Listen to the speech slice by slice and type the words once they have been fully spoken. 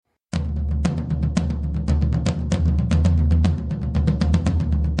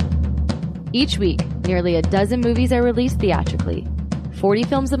Each week, nearly a dozen movies are released theatrically. 40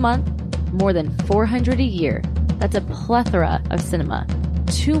 films a month, more than 400 a year. That's a plethora of cinema.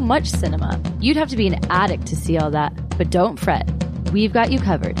 Too much cinema. You'd have to be an addict to see all that. But don't fret. We've got you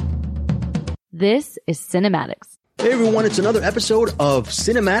covered. This is Cinematics. Hey everyone, it's another episode of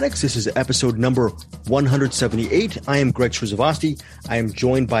Cinematics. This is episode number 178. I am Greg Srzavosty. I am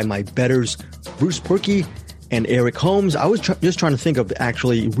joined by my betters, Bruce Purkey and Eric Holmes. I was just trying to think of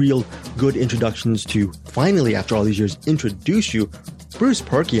actually real good introductions to finally, after all these years, introduce you. Bruce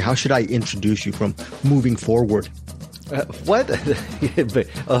Purkey, how should I introduce you from moving forward? What?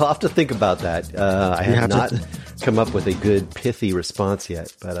 I'll have to think about that. I have not come up with a good pithy response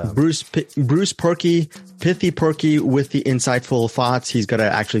yet. But Bruce Purkey, pithy Purkey with the insightful thoughts. He's got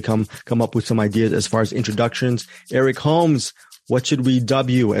to actually come up with some ideas as far as introductions. Eric Holmes, what should we dub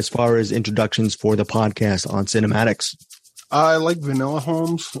you as far as introductions for the podcast on Cinematics? I like Vanilla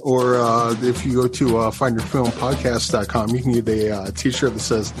Holmes, or if you go to findyourfilmpodcast.com, you can get a t-shirt that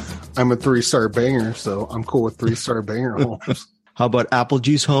says, I'm a 3-star banger, so I'm cool with 3-star banger Holmes. How about Apple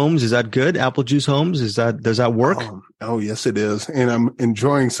Juice Holmes? Is that good? Apple Juice Holmes? Does that work? Oh, yes, it is. And I'm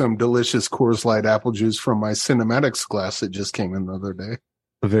enjoying some delicious Coors Light apple juice from my Cinematics glass that just came in the other day.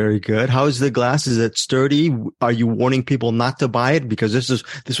 Very good. How is the glass? Is it sturdy? Are you warning people not to buy it? Because this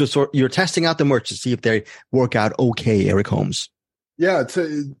was you're testing out the merch to see if they work out okay, Eric Holmes. Yeah,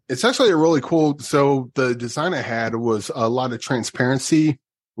 it's actually a really cool. So the design I had was a lot of transparency,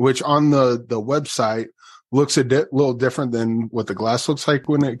 which on the website looks a little different than what the glass looks like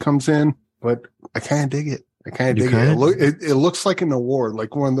when it comes in. But I kind of dig it. It looks like an award,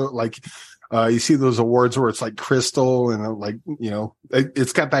 like one of the you see those awards where it's like crystal and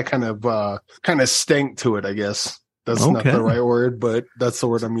it's got that kind of stank to it, I guess. That's not the right word, but that's the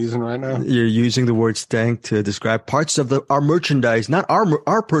word I'm using right now. You're using the word stank to describe parts of our merchandise, not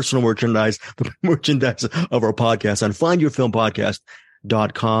our personal merchandise, the merchandise of our podcast on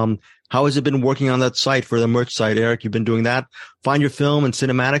findyourfilmpodcast.com. How has it been working on that site for the merch site, Eric? You've been doing that? Find Your Film and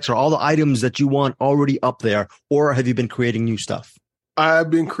Cinematics, are all the items that you want already up there, or have you been creating new stuff? I've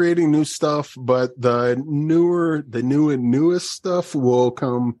been creating new stuff, but the new and newest stuff will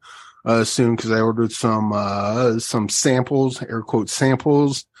come soon, because I ordered some samples, air quote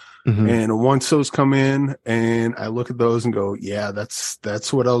samples. Mm-hmm. And once those come in and I look at those and go, yeah,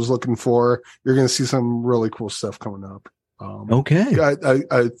 that's what I was looking for, you're going to see some really cool stuff coming up.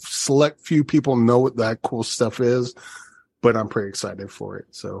 A select few people know what that cool stuff is, but I'm pretty excited for it.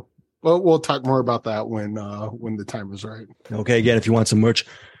 So, well, we'll talk more about that when the time is right. Okay. Again, if you want some merch,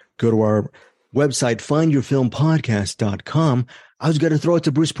 go to our website, findyourfilmpodcast.com. I was going to throw it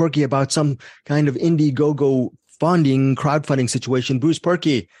to Bruce Purkey about some kind of Indiegogo crowdfunding situation. Bruce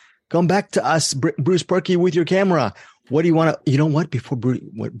Purkey, come back to us, Bruce Purkey, with your camera. What do you want to, you know what, before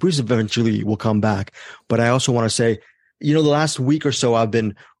Bruce eventually will come back. But I also want to say, the last week or so, I've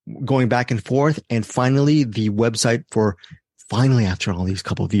been going back and forth, and finally the website after all these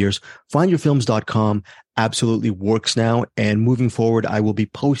couple of years, findyourfilms.com absolutely works now. And moving forward, I will be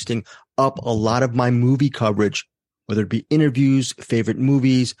posting up a lot of my movie coverage, whether it be interviews, favorite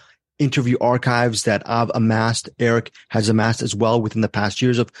movies, interview archives that I've amassed. Eric has amassed as well within the past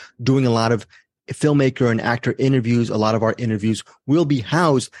years of doing a lot of filmmaker and actor interviews. A lot of our interviews will be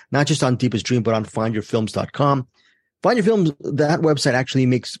housed not just on Deepest Dream, but on findyourfilms.com. Find Your Films, that website actually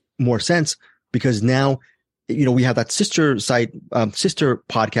makes more sense, because now, we have that sister site, sister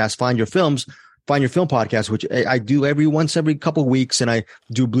podcast, Find Your Film podcast, which I do every couple of weeks, and I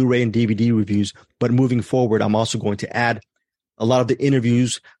do Blu-ray and DVD reviews. But moving forward, I'm also going to add a lot of the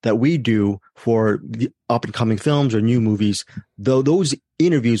interviews that we do for the up and coming films or new movies. Though those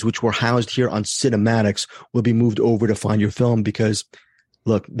interviews, which were housed here on Cinematics, will be moved over to Find Your Film, because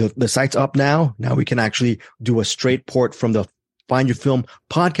look, the site's up now. Now we can actually do a straight port from the Find Your Film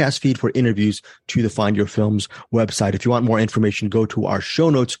podcast feed for interviews to the Find Your Films website. If you want more information, go to our show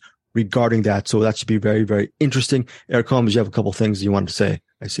notes regarding that. So that should be very, very interesting. Eric Holmes, you have a couple of things you wanted to say,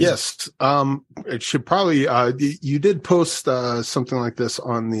 I see. Yes. It should probably, you did post something like this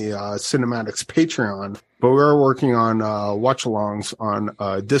on the Cinematics Patreon, but we're working on watch-alongs on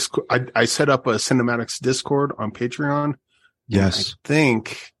Discord. I set up a Cinematics Discord on Patreon. Yes. I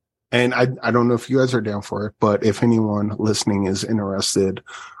think, and I don't know if you guys are down for it, but if anyone listening is interested,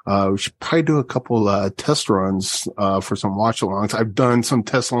 we should probably do a couple test runs for some watch-alongs. I've done some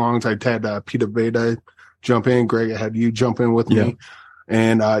test-alongs. I had Peter Veda jump in. Greg, I had you jump in with me.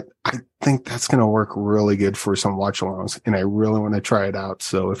 And I think that's going to work really good for some watch-alongs, and I really want to try it out.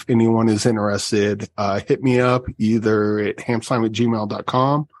 So if anyone is interested, hit me up either at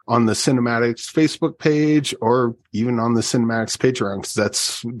hamslime@gmail.com, on the Cinematics Facebook page, or even on the Cinematics Patreon,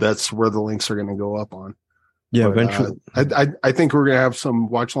 because that's where the links are going to go up on. Yeah, but, eventually. I think we're going to have some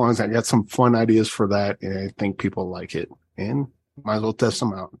watch-alongs. I got some fun ideas for that, and I think people like it. And might as well test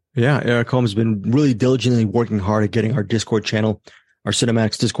them out. Yeah, Eric Holmes has been really diligently working hard at getting our Discord channel, our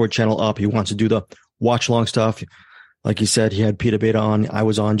Cinematics Discord channel up. He wants to do the watch along stuff. Like he said, he had Peter Beta on. I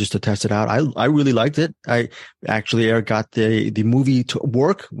was on just to test it out. I really liked it. Eric got the movie to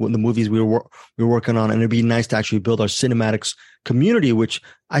work, the movies we were working on, and it'd be nice to actually build our Cinematics community, which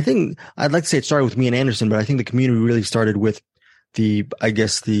I think I'd like to say it started with me and Anderson, but I think the community really started with the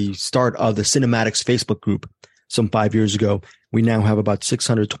start of the Cinematics Facebook group some 5 years ago. We now have about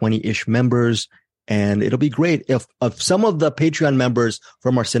 620-ish members. And it'll be great if some of the Patreon members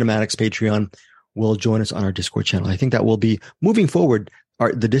from our Cinematics Patreon will join us on our Discord channel. I think that will be, moving forward,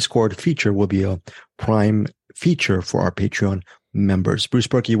 the Discord feature will be a prime feature for our Patreon members. Bruce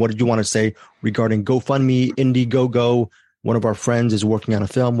Perky, what did you want to say regarding GoFundMe, Indiegogo? One of our friends is working on a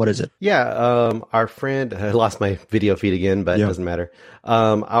film. What is it? Yeah, our friend, I lost my video feed again, but it doesn't matter.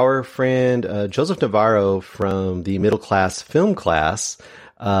 Our friend Joseph Navarro from the Middle Class Film Class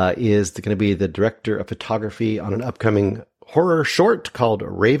is going to be the director of photography on an upcoming horror short called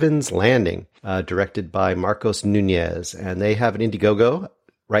Raven's Landing, directed by Marcos Nunez. And they have an Indiegogo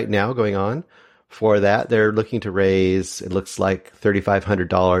right now going on for that. They're looking to raise, it looks like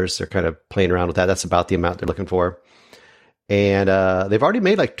 $3,500. They're kind of playing around with that. That's about the amount they're looking for. And they've already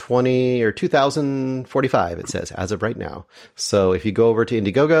made like 20 or 2,045, it says, as of right now. So if you go over to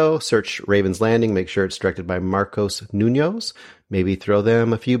Indiegogo, search Raven's Landing, make sure it's directed by Marcos Nunez. Maybe throw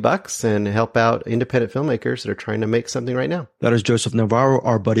them a few bucks and help out independent filmmakers that are trying to make something right now. That is Joseph Navarro,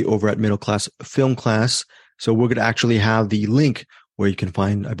 our buddy over at Middle Class Film Class. So we're going to actually have the link where you can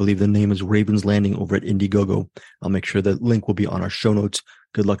find, I believe the name is Raven's Landing over at Indiegogo. I'll make sure the link will be on our show notes.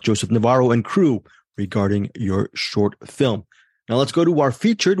 Good luck, Joseph Navarro and crew, regarding your short film. Now let's go to our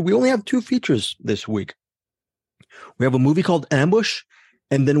featured. We only have 2 features this week. We have a movie called Ambush,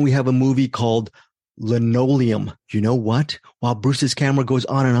 and then we have a movie called Linoleum. You know what? While Bruce's camera goes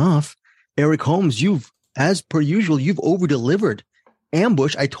on and off, Eric Holmes, as per usual, you've over-delivered.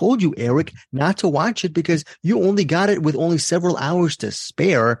 Ambush, I told you, Eric, not to watch it because you only got it with only several hours to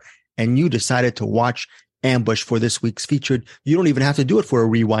spare, and you decided to watch Ambush for this week's featured. You don't even have to do it for a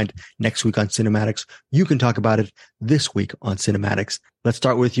rewind next week on Cinematics. You can talk about it this week on Cinematics. Let's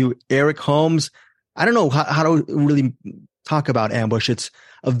start with you, Eric Holmes. I don't know how to really talk about Ambush. It's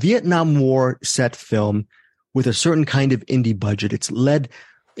a Vietnam War set film with a certain kind of indie budget.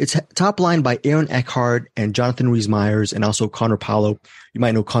 It's top lined by Aaron Eckhart and Jonathan Rhys-Meyers and also Connor Paolo. You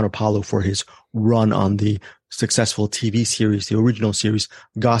might know Connor Paolo for his run on the successful TV series, the original series,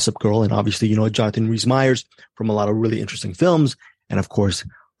 Gossip Girl. And obviously, you know, Jonathan Rhys-Meyers from a lot of really interesting films. And of course,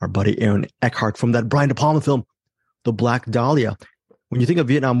 our buddy Aaron Eckhart from that Brian De Palma film, The Black Dahlia. When you think of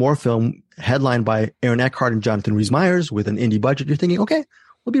Vietnam War film headlined by Aaron Eckhart and Jonathan Rhys-Meyers with an indie budget, you're thinking, okay,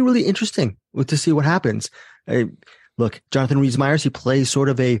 it'll be really interesting to see what happens. Look, Jonathan Rhys-Meyers, he plays sort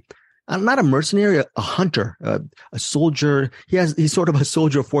of not a mercenary, a hunter, a soldier. He's sort of a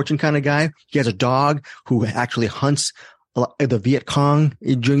soldier of fortune kind of guy. He has a dog who actually hunts the Viet Cong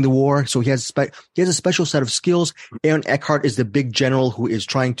during the war. So he has a special set of skills. Aaron Eckhart is the big general who is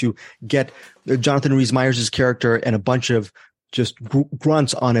trying to get Jonathan Rhys-Meyers' character and a bunch of just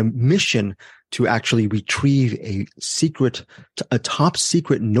grunts on a mission to actually retrieve a top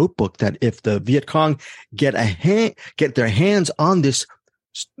secret notebook that if the Viet Cong get their hands on this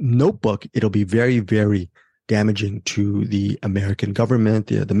notebook, it'll be very, very damaging to the American government,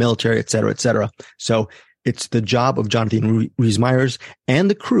 the military, et cetera, et cetera. So it's the job of Jonathan Rhys-Meyers and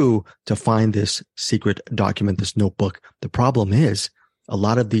the crew to find this secret document, this notebook. The problem is a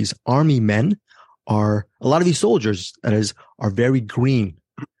lot of these army men a lot of these soldiers, that is, are very green.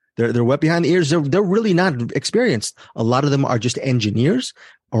 They're wet behind the ears. They're really not experienced. A lot of them are just engineers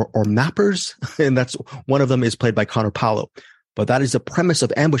or mappers. And that's one of them is played by Connor Paolo. But that is the premise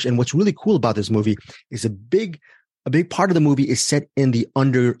of Ambush. And what's really cool about this movie is a big part of the movie is set in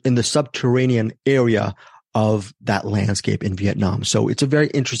the subterranean area of that landscape in Vietnam. So it's a very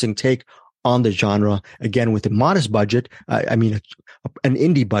interesting take on the genre, again, with a modest budget. An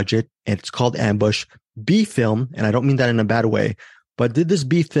indie budget, and it's called Ambush. B film, and I don't mean that in a bad way, but did this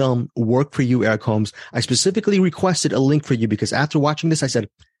B film work for you, Eric Holmes? I specifically requested a link for you because after watching this, I said,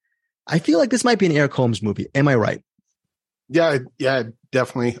 I feel like this might be an Eric Holmes movie. Am I right? Yeah,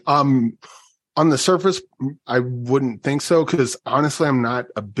 definitely. On the surface, I wouldn't think so, because honestly, I'm not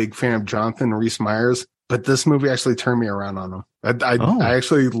a big fan of Jonathan Rhys-Meyers, but this movie actually turned me around on him. I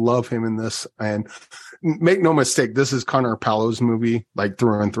actually love him in this, and make no mistake, this is Connor Pallow's movie, like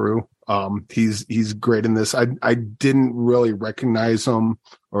through and through. He's great in this. I didn't really recognize him,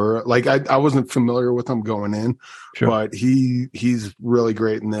 or like I wasn't familiar with him going in, but he's really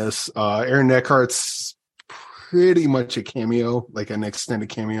great in this. Aaron Eckhart's pretty much a cameo, like an extended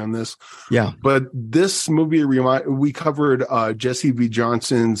cameo in this. Yeah. But this movie we covered Jesse V.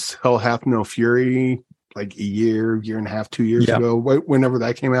 Johnson's Hell Hath No Fury like a year and a half, 2 years ago, whenever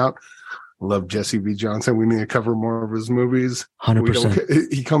that came out. Love Jesse V. Johnson. We need to cover more of his movies.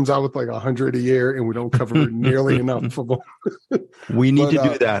 100%. He comes out with like 100 a year, and we don't cover nearly enough of them. We need to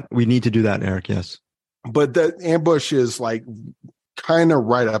do that. We need to do that, Eric. Yes. But the Ambush is like kind of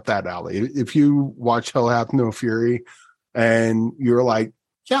right up that alley. If you watch Hell Hath No Fury and you're like,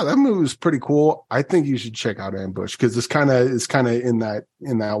 yeah, that movie was pretty cool, I think you should check out Ambush, because it's kind of in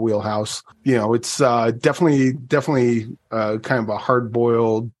that wheelhouse. You know, it's definitely kind of a hard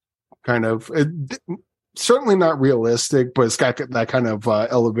boiled kind of, certainly not realistic, but it's got that kind of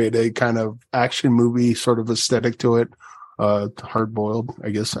elevated kind of action movie sort of aesthetic to it. Hard boiled,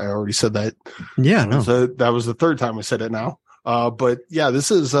 I guess I already said that. Yeah, no. So that was the third time I said it now. But yeah,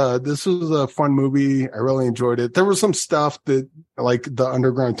 this was a fun movie. I really enjoyed it. There was some stuff that, like the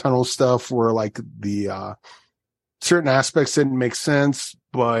underground tunnel stuff, where like the certain aspects didn't make sense,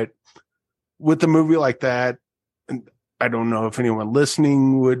 but with a movie like that, I don't know if anyone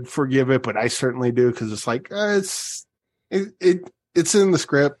listening would forgive it, but I certainly do, because it's like it's in the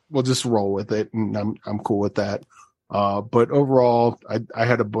script. We'll just roll with it, and I'm cool with that. But overall, I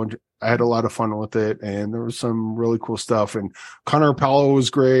had a lot of fun with it, and there was some really cool stuff. And Connor Pallow was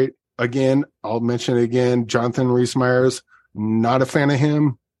great. Again, I'll mention it again. Jonathan Rhys-Meyers, not a fan of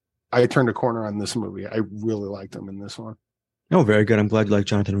him. I turned a corner on this movie. I really liked him in this one. Oh, very good. I'm glad you like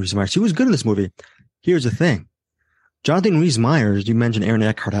Jonathan Rhys-Meyers. He was good in this movie. Here's the thing. Jonathan Rhys-Meyers, you mentioned Aaron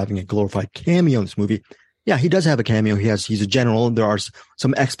Eckhart having a glorified cameo in this movie. Yeah, he does have a cameo. He's a general. There are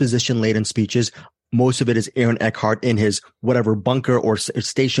some exposition-laden speeches. Most of it is Aaron Eckhart in his whatever bunker or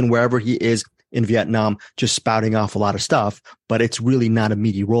station, wherever he is in Vietnam, just spouting off a lot of stuff, but it's really not a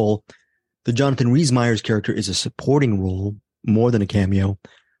meaty role. The Jonathan Rhys-Meyers character is a supporting role more than a cameo.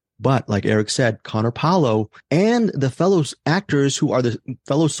 But like Eric said, Connor Pallow and the fellow actors who are the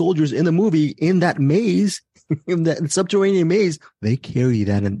fellow soldiers in the movie in that maze, in that subterranean maze, they carry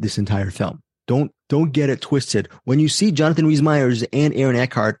that in this entire film. Don't get it twisted. When you see Jonathan Rhys-Meyers and Aaron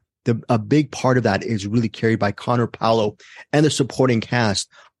Eckhart, a big part of that is really carried by Connor Pallow and the supporting cast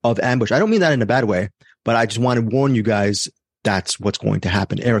of Ambush. I don't mean that in a bad way, but I just want to warn you guys that's what's going to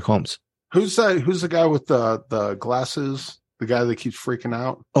happen. Eric Holmes. Who's the guy with the glasses? The guy that keeps freaking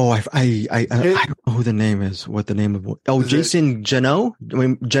out? Oh, I don't know who the name is. What the name of? Oh, Jason Genoa. I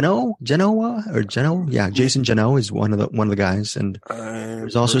mean, Genoa. Yeah, Jason Genoa is one of the guys, and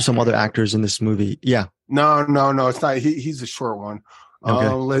there's also some other actors in this movie. Yeah. No, it's not. He's a short one. Okay.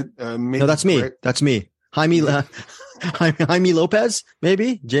 No, that's me. That's me. Jaime Lopez,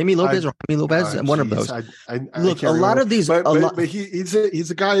 maybe Jamie Lopez or Jaime Lopez, one of those. Look, a lot of these, but he's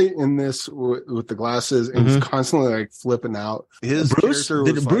a guy in this with the glasses, and he's constantly like flipping out. Bruce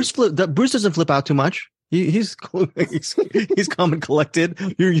doesn't flip out too much. He's calm and collected.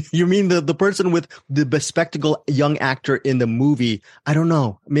 You mean the person with the bespectacled young actor in the movie? I don't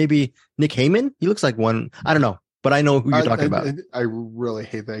know. Maybe Nick Heyman. He looks like one. I don't know. But I know who you're talking about. I really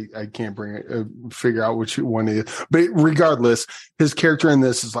hate that I can't figure out which one it is. But regardless, his character in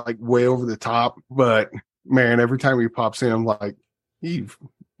this is like way over the top. But man, every time he pops in, I'm like, you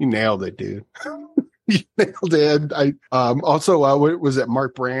nailed it, dude. You nailed it. Also, what was it?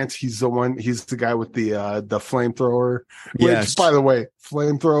 Mark Brandt. He's the guy with the flamethrower. Yes. Which, by the way,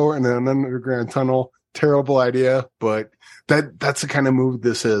 flamethrower in an underground tunnel. Terrible idea, but that's the kind of movie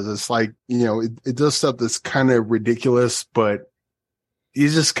this is. It's like, it does stuff that's kind of ridiculous, but I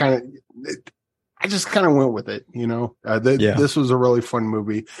just kind of went with it, This was a really fun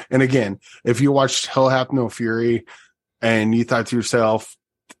movie. And again, if you watched Hell Hath No Fury and you thought to yourself,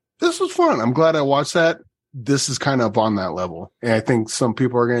 this was fun, I'm glad I watched that, this is kind of on that level. And I think some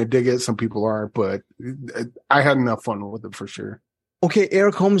people are going to dig it, some people aren't, but I had enough fun with it for sure. Okay,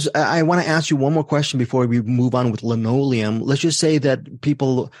 Eric Holmes, I want to ask you one more question before we move on with Linoleum. Let's just say that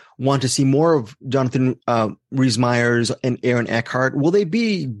people want to see more of Jonathan Rhys-Meyers and Aaron Eckhart. Will they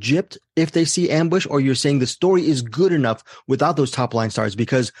be gypped if they see Ambush, or you're saying the story is good enough without those top-line stars?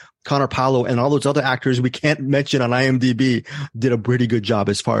 Because Connor Pallow and all those other actors we can't mention on IMDb did a pretty good job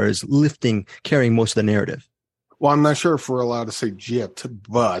as far as carrying most of the narrative. Well, I'm not sure if we're allowed to say gypped,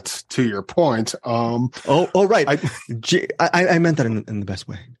 but to your point, right. I meant that in the best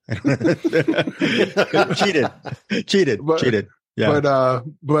way. Cheated. Yeah.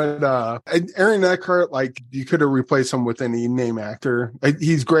 But Aaron Eckhart, like, you could have replaced him with any name actor.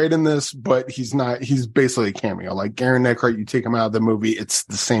 He's great in this, but he's not. He's basically a cameo. Like Aaron Eckhart, you take him out of the movie, it's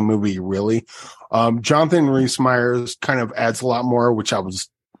the same movie, really. Jonathan Rhys-Meyers kind of adds a lot more, which I was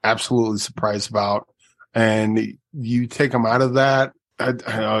absolutely surprised about. And you take him out of that.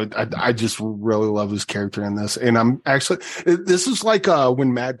 I just really love his character in this. And I'm actually, this is like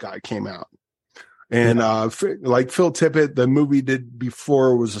when Mad Guy came out. And like Phil Tippett, the movie did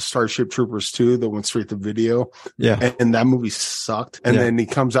before was a Starship Troopers 2 that went straight to video. Yeah. And that movie sucked. And then he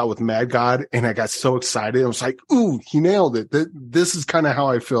comes out with Mad God, and I got so excited. I was like, ooh, he nailed it. This is kind of how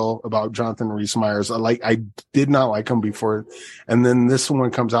I feel about Jonathan Rhys-Meyers. I did not like him before. And then this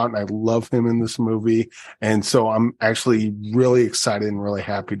one comes out, and I love him in this movie. And so I'm actually really excited and really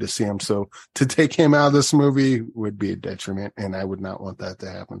happy to see him. So to take him out of this movie would be a detriment, and I would not want that to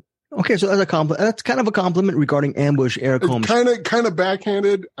happen. Okay, so that's kind of a compliment regarding Ambush, Eric Holmes. Kind of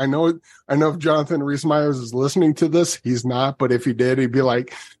backhanded. I know if Jonathan Rhys-Meyers is listening to this, he's not, but if he did, he'd be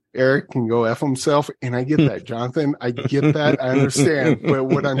like, Eric can go F himself. And I get that, Jonathan. I get that. I understand. But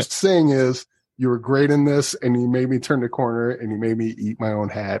what I'm saying is you were great in this, and you made me turn the corner, and you made me eat my own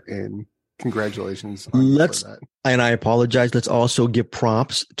hat, and congratulations. And I apologize. Let's also give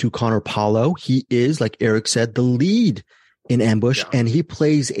props to Connor Paulo. He is, like Eric said, the lead in Ambush, and he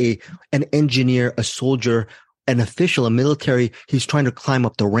plays an engineer, a soldier, an official, a military. He's trying to climb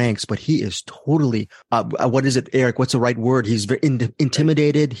up the ranks, but he is totally what is it, Eric? What's the right word? He's very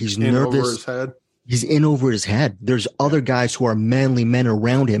intimidated. He's nervous. Over his head. He's in over his head. There's other guys who are manly men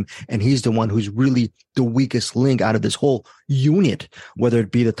around him, and he's the one who's really the weakest link out of this whole unit, whether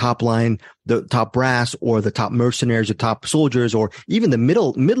it be the top line, the top brass, or the top mercenaries, the top soldiers, or even the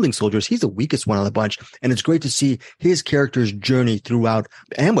middling soldiers. He's the weakest one of the bunch. And it's great to see his character's journey throughout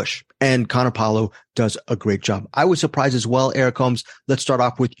Ambush. And Connor Paulo does a great job. I was surprised as well. Eric Holmes, let's start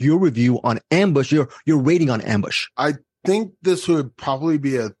off with your review on Ambush, your rating on Ambush. I think this would probably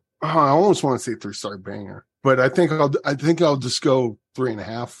be I almost want to say 3-star banger, but I think I'll just go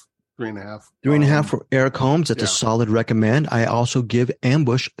 3.5. 3.5. 3.5 for Eric Holmes. That's a solid recommend. I also give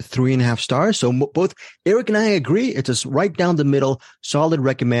Ambush 3.5 stars. So both Eric and I agree. It's a right down the middle, solid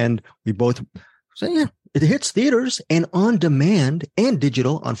recommend. We both say, it hits theaters and on demand and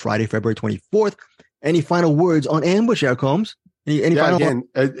digital on Friday, February 24th. Any final words on Ambush, Eric Holmes? Any final again,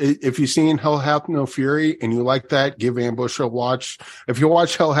 if you've seen Hell Hath No Fury and you like that, give Ambush a watch. If you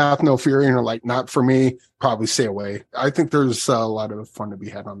watch Hell Hath No Fury and you're like, not for me, probably stay away. I think there's a lot of fun to be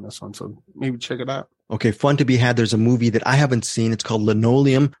had on this one, so maybe check it out. Okay, fun to be had. There's a movie that I haven't seen. It's called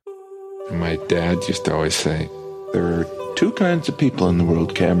Linoleum. My dad used to always say, there are two kinds of people in the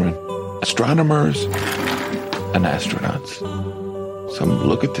world, Cameron. Astronomers and astronauts. Some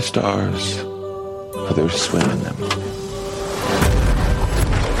look at the stars, others swim in them.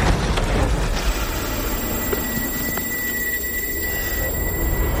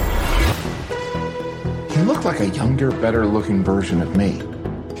 You look like a younger, better-looking version of me.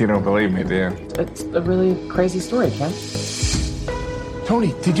 You don't believe me, do you? It's a really crazy story, Ken.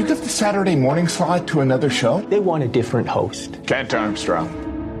 Tony, did you give the Saturday morning slot to another show? They want a different host. Kent Armstrong.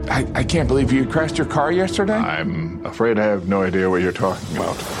 I can't believe you crashed your car yesterday. I'm afraid I have no idea what you're talking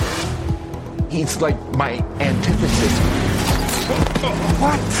about. He's like my antithesis.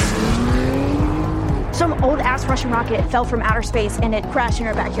 What? Some old-ass Russian rocket fell from outer space and it crashed in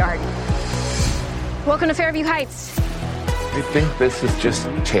our backyard. Welcome to Fairview Heights. You think this is just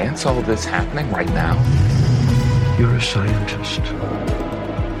chance, all this happening right now? You're a scientist.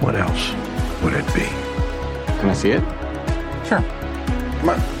 What else would it be? Can I see it? Sure. Come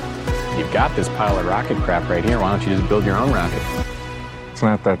on. You've got this pile of rocket crap right here. Why don't you just build your own rocket? It's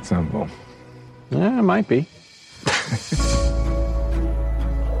not that simple. Yeah, it might be.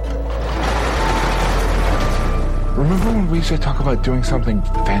 Remember when we used to talk about doing something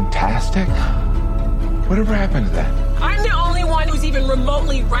fantastic? Whatever happened to that? I'm the only one who's even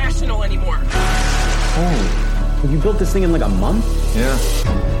remotely rational anymore. Oh, you built this thing in like a month? Yeah.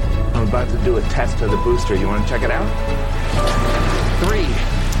 I'm about to do a test of the booster. You want to check it out? 3, 2,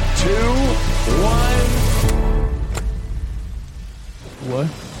 1. What?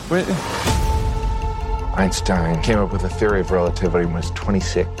 Wait. Einstein came up with a theory of relativity when he was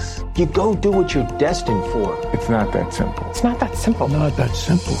 26. You go do what you're destined for. It's not that simple. It's not that simple. Not that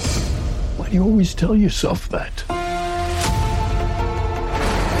simple. Why do you always tell yourself that?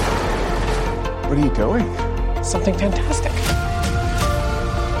 What are you doing? Something fantastic.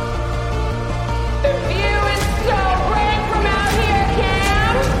 The view is so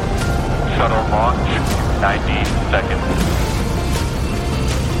shuttle launch, 90 seconds.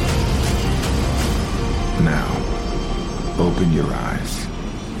 Now, open your eyes.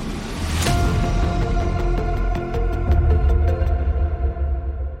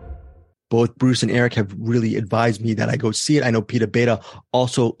 Both Bruce and Eric have really advised me that I go see it. I know Peter Beta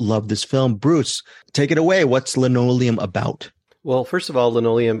also loved this film. Bruce, take it away. What's Linoleum about? Well, first of all,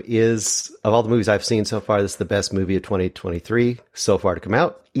 Linoleum is, of all the movies I've seen so far, this is the best movie of 2023 so far to come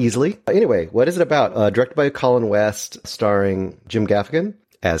out, easily. Anyway, what is it about? Directed by Colin West, starring Jim Gaffigan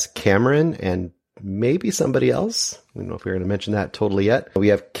as Cameron and maybe somebody else. We don't know if we're going to mention that totally yet. We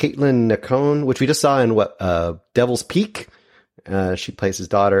have Caitlin Nacone, which we just saw in Devil's Peak. She plays his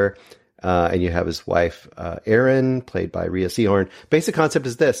daughter. And you have his wife, Erin, played by Rhea Seehorn. Basic concept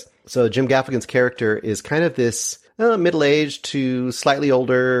is this. So Jim Gaffigan's character is kind of this middle-aged to slightly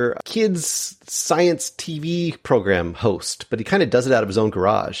older kids science TV program host, but he kind of does it out of his own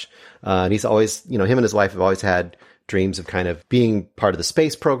garage. And he's always, him and his wife have always had dreams of kind of being part of the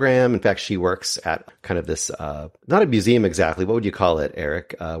space program. In fact, she works at kind of this, not a museum exactly. What would you call it,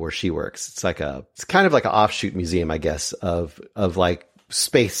 Eric, where she works? It's kind of like an offshoot museum, I guess, of like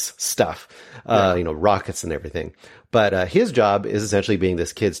space stuff, rockets and everything. But his job is essentially being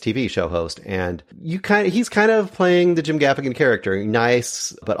this kids TV show host, and he's kind of playing the Jim Gaffigan character,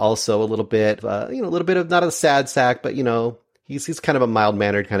 nice, but also a little bit, a little bit of not a sad sack, but he's kind of a mild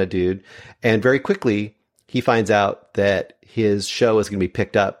mannered kind of dude. And very quickly he finds out that his show is going to be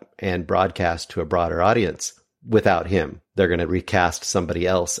picked up and broadcast to a broader audience without him. They're going to recast somebody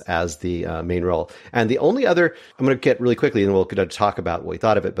else as the main role. And the only other, I'm going to get really quickly and we'll get to talk about what we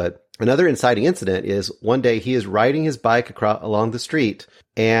thought of it. But another inciting incident is one day he is riding his bike along the street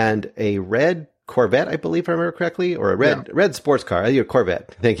and a red Corvette, I believe, if I remember correctly, or a red sports car. A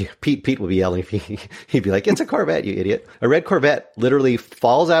Corvette. Thank you. Pete would be yelling. He'd be like, "It's a Corvette, you idiot." A red Corvette literally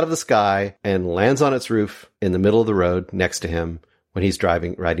falls out of the sky and lands on its roof in the middle of the road next to him when he's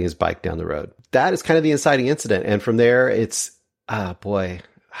riding his bike down the road. That is kind of the inciting incident. And from there, it's, boy,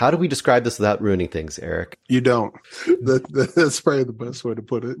 how do we describe this without ruining things, Eric? You don't. That's probably the best way to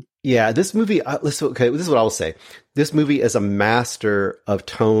put it. Yeah, this movie, this is what I will say. This movie is a master of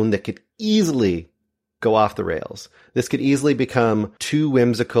tone that could easily go off the rails. This could easily become too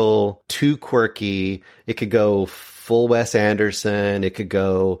whimsical, too quirky. It could go full Wes Anderson. It could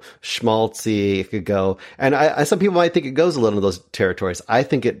go schmaltzy. It could go, and some people might think it goes a little into those territories. I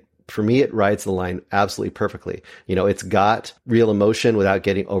think for me, it rides the line absolutely perfectly. It's got real emotion without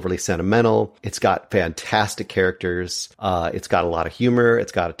getting overly sentimental. It's got fantastic characters. It's got a lot of humor.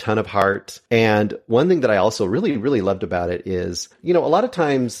 It's got a ton of heart. And one thing that I also really, really loved about it is, a lot of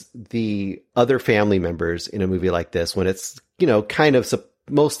times the other family members in a movie like this, when it's, kind of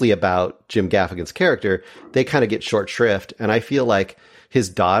mostly about Jim Gaffigan's character, they kind of get short shrift. And I feel like his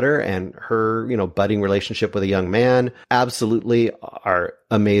daughter and her, budding relationship with a young man absolutely are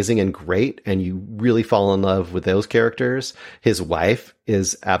amazing and great. And you really fall in love with those characters. His wife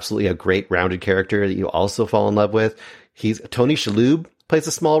is absolutely a great rounded character that you also fall in love with. Tony Shalhoub plays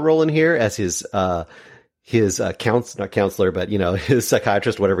a small role in here as his not counselor, but his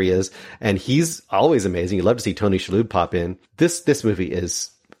psychiatrist, whatever he is. And he's always amazing. You love to see Tony Shalhoub pop in. This movie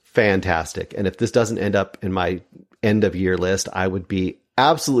is fantastic. And if this doesn't end up in my end of year list, I would be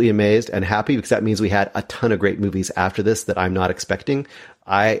absolutely amazed and happy, because that means we had a ton of great movies after this that I'm not expecting.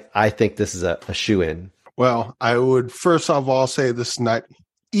 I think this is a shoe-in. Well, I would first of all say this is not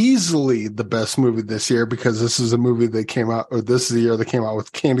easily the best movie this year, because this is a movie that came out, or this is the year that came out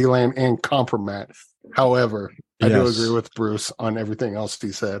with Candyland and Compromat. However, I do agree with Bruce on everything else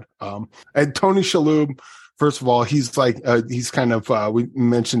he said. And Tony Shalhoub, first of all, he's kind of, we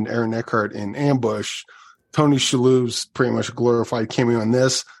mentioned Aaron Eckhart in Ambush. Tony Shalhoub's pretty much a glorified cameo in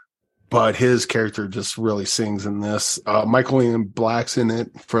this, but his character just really sings in this. Michael Ian Black's in it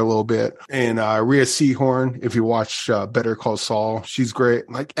for a little bit. And Rhea Seehorn, if you watch Better Call Saul, she's great.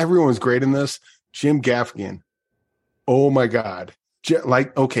 Like, everyone's great in this. Jim Gaffigan, oh my God.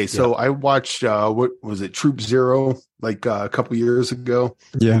 I watched, what was it, Troop Zero, like a couple years ago.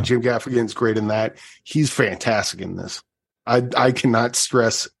 Yeah. And Jim Gaffigan's great in that. He's fantastic in this. I cannot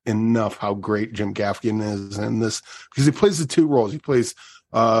stress enough how great Jim Gaffigan is in this, because he plays the two roles. He plays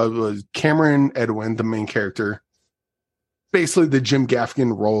Cameron Edwin, the main character, basically the Jim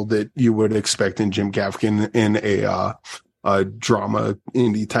Gaffigan role that you would expect in Jim Gaffigan in a drama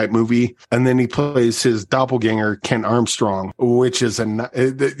indie type movie. And then he plays his doppelganger, Ken Armstrong, which is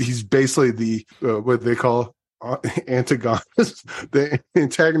he's basically the what they call antagonist, the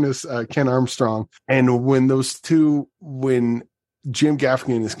antagonist, Ken Armstrong. And when Jim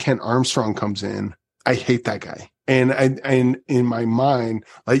Gaffigan as Ken Armstrong comes in, I hate that guy. And in my mind,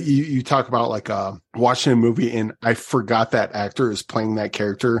 like you talk about like watching a movie and I forgot that actor is playing that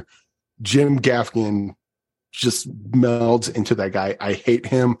character. Jim Gaffigan just melds into that guy. I hate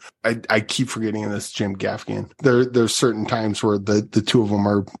him. I keep forgetting this Jim Gaffigan. There's certain times where the two of them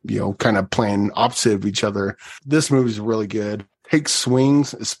are, kind of playing opposite of each other. This movie's really good. Takes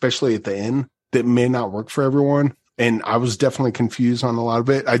swings, especially at the end, that may not work for everyone. And I was definitely confused on a lot of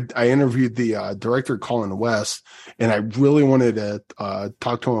it. I interviewed the director, Colin West, and I really wanted to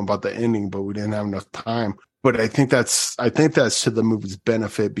talk to him about the ending, but we didn't have enough time. But I think that's to the movie's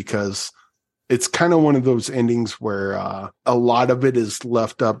benefit, because it's kind of one of those endings where a lot of it is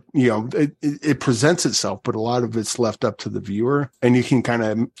left up, it presents itself, but a lot of it's left up to the viewer, and you can kind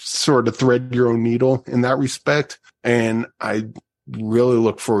of sort of thread your own needle in that respect. And I really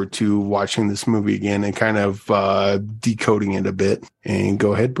look forward to watching this movie again and kind of decoding it a bit. And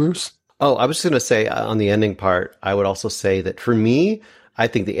go ahead, Bruce. Oh, I was just going to say on the ending part, I would also say that for me, I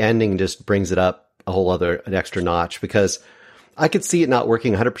think the ending just brings it up an extra notch, because I could see it not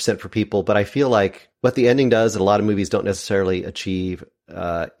working 100% for people, but I feel like what the ending does that a lot of movies don't necessarily achieve,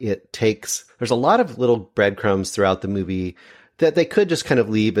 there's a lot of little breadcrumbs throughout the movie that they could just kind of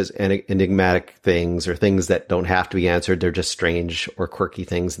leave as enigmatic things, or things that don't have to be answered. They're just strange or quirky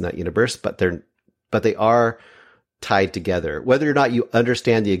things in that universe, but they are tied together. Whether or not you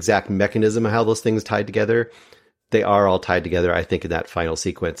understand the exact mechanism of how those things tied together, they are all tied together, I think, in that final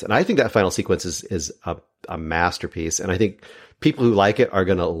sequence. And I think that final sequence is a masterpiece. And I think people who like it are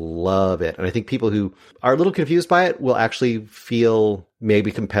going to love it. And I think people who are a little confused by it will actually feel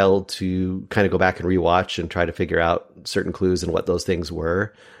maybe compelled to kind of go back and rewatch and try to figure out certain clues and what those things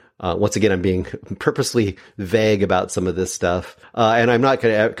were. Once again, I'm being purposely vague about some of this stuff. And I'm not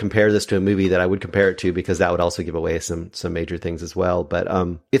going to compare this to a movie that I would compare it to, because that would also give away some major things as well. But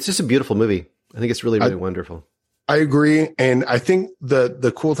it's just a beautiful movie. I think it's really, really wonderful. I agree. And I think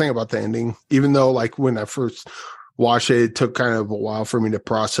the cool thing about the ending, even though like when I first watched it, it took kind of a while for me to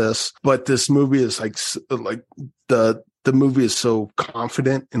process, but this movie is like the movie is so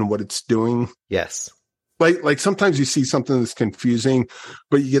confident in what it's doing. Yes. Like sometimes you see something that's confusing,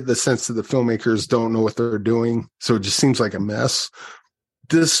 but you get the sense that the filmmakers don't know what they're doing. So it just seems like a mess.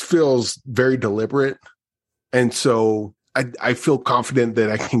 This feels very deliberate. And so I feel confident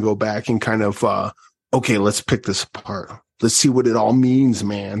that I can go back and kind of, okay, let's pick this apart. Let's see what it all means,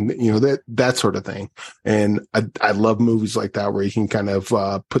 man. That sort of thing. And I love movies like that, where you can kind of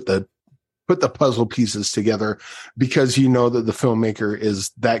put the puzzle pieces together, because you know that the filmmaker is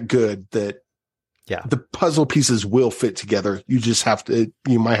that good that the puzzle pieces will fit together. You just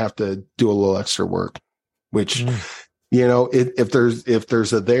you might have to do a little extra work, which, if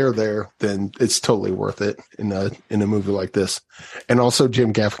there's a there, then it's totally worth it in a movie like this. And also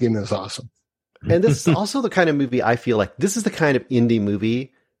Jim Gaffigan is awesome. And this is also the kind of movie I feel like this is the kind of indie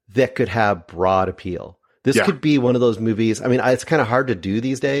movie that could have broad appeal. This could be one of those movies. I mean, it's kind of hard to do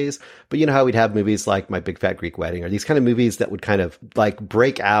these days, but you know how we'd have movies like My Big Fat Greek Wedding, or these kind of movies that would kind of like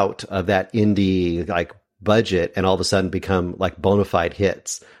break out of that indie like budget and all of a sudden become like bona fide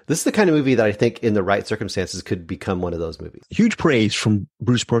hits. This is the kind of movie that I think in the right circumstances could become one of those movies. Huge praise from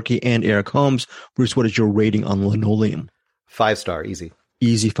Bruce Purkey and Eric Holmes. Bruce, what is your rating on Linoleum? 5-star, easy.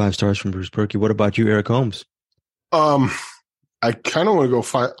 Easy 5 stars from Bruce Purkey. What about you, Eric Holmes? I kind of want to go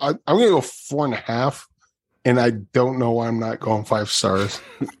 5. I'm going to go 4.5. And I don't know why I'm not going 5 stars.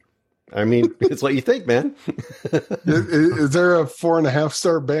 I mean, it's what you think, man. Is there a 4.5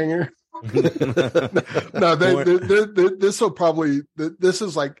 star banger? No, this will probably, this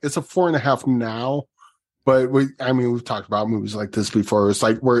is like, it's a 4.5 now, but we've talked about movies like this before. It's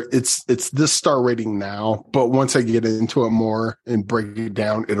like where it's this star rating now, but once I get into it more and break it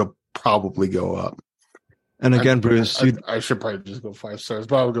down, it'll probably go up. And again, Bruce, I should probably just go 5 stars,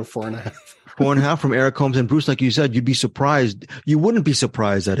 but I'll go 4.5. 4.5 from Eric Holmes. And Bruce, like you said, you'd be surprised. You wouldn't be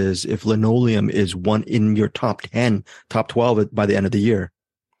surprised, that is, if Linoleum is one in your top 10, top 12 by the end of the year.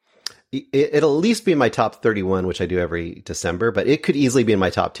 It'll at least be in my top 31, which I do every December, but it could easily be in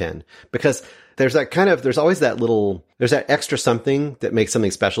my top 10, because there's always there's that extra something that makes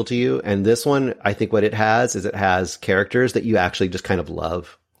something special to you. And this one, I think what it has is it has characters that you actually just kind of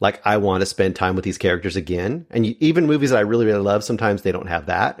love. Like, I want to spend time with these characters again. And even movies that I really, really love, sometimes they don't have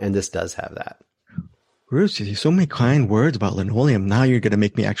that. And this does have that. Bruce, so many kind words about Linoleum. Now you're going to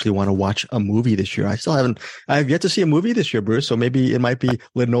make me actually want to watch a movie this year. I have yet to see a movie this year, Bruce. So maybe it might be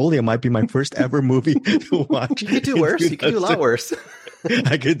Linoleum might be my first ever movie to watch. You could do worse. You could do a lot worse.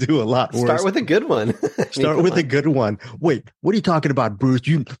 I could do a lot worse. Start with a good one. Start with a good one. Wait, what are you talking about, Bruce?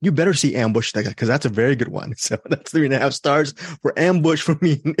 You better see Ambush, because that's a very good one. So that's 3.5 stars for Ambush from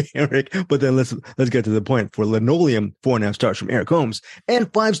me and Eric. But then let's get to the point. For Linoleum, 4.5 stars from Eric Holmes,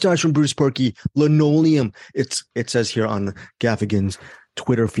 and 5 stars from Bruce Perky. Linoleum. It says here on Gaffigan's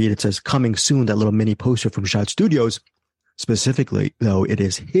Twitter feed, it says coming soon. That little mini poster from Shot Studios. Specifically, though, it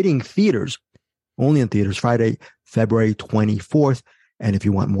is hitting theaters, only in theaters, Friday, February 24th. And if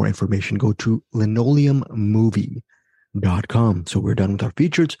you want more information, go to linoleummovie.com. So we're done with our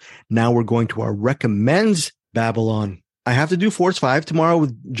features. Now we're going to our recommends. Babylon. I have to do Force 5 tomorrow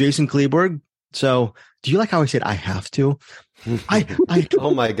with Jason Kleberg. So do you like how I said I have to?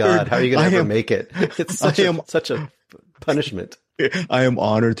 Oh my God. How are you going to ever make it? It's such a punishment. I am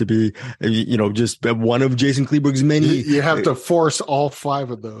honored to be, just one of Jason Kleberg's many. You have to force all 5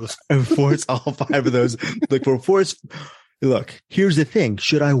 of those. Force all 5 of those. Look, here's the thing.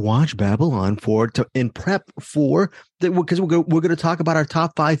 Should I watch Babylon in prep for that? Because we're going to talk about our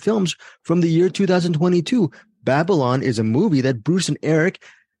top 5 films from the year 2022. Babylon is a movie that Bruce and Eric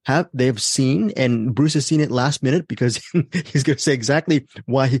they've seen, and Bruce has seen it last minute because he's going to say exactly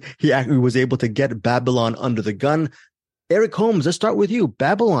why he actually was able to get Babylon under the gun. Eric Holmes, let's start with you.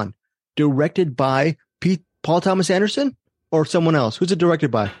 Babylon, directed by Paul Thomas Anderson or someone else? Who's it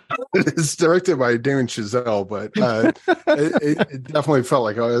directed by? It's directed by Damon Chazelle, but it definitely felt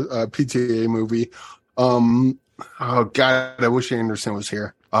like a PTA movie. Oh God, I wish Anderson was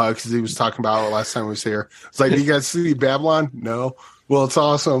here because he was talking about it last time he was here. It's like, you guys see Babylon? No. Well, it's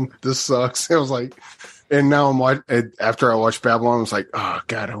awesome. This sucks. It was like, and now after I watched Babylon, I was like, oh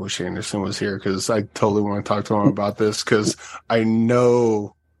God, I wish Anderson was here because I totally want to talk to him about this because I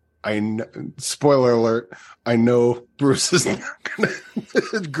know, spoiler alert, I know Bruce is not going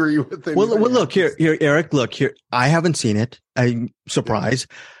to agree with it. Well, look here, Eric, look here. I haven't seen it. I'm surprised.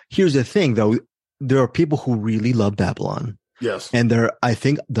 Here's the thing, though. There are people who really love Babylon. Yes. And I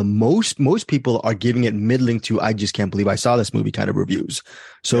think the most people are giving it middling to, I just can't believe I saw this movie kind of reviews.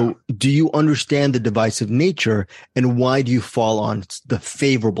 So do you understand the divisive nature, and why do you fall on the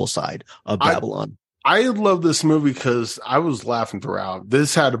favorable side of Babylon? I love this movie because I was laughing throughout.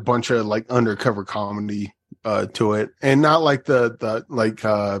 This had a bunch of like undercover comedy to it, and not like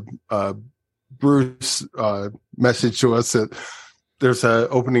the Bruce message to us that there's an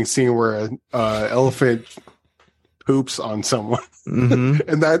opening scene where an elephant poops on someone,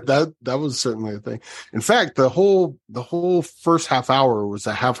 and that was certainly a thing. In fact, the whole first half hour was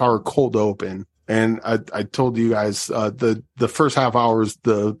a half hour cold open. And I told you guys the first half hour is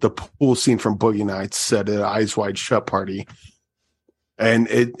the pool scene from Boogie Nights at an Eyes Wide Shut party, and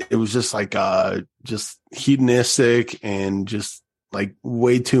it was just like just hedonistic and just like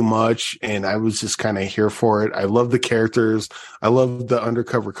way too much, and I was just kind of here for it. I love the characters, I love the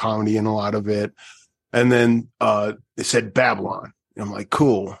undercover comedy in a lot of it, and then they said Babylon, and I'm like,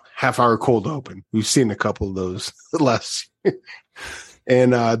 cool, half hour cold open. We've seen a couple of those last year.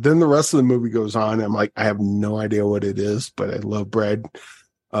 And then the rest of the movie goes on. And I'm like, I have no idea what it is, but I love Brad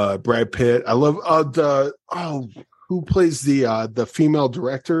Pitt. I love who plays the female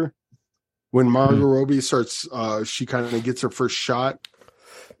director when Margot Robbie starts. She kind of gets her first shot,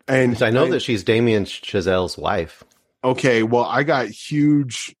 and I know that she's Damien Chazelle's wife. Okay, well, I got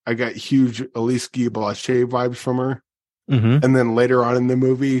huge Elise Guy Blanchet vibes from her. Mm-hmm. And then later on in the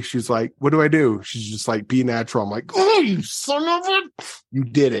movie, she's like, what do I do? She's just like, be natural. I'm like, oh, you son of a, you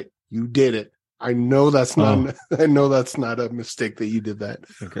did it. I know that's not a mistake that you did that.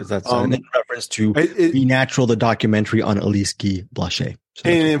 Because that's in reference to Be Natural, the documentary on Elise Guy Blanchet. So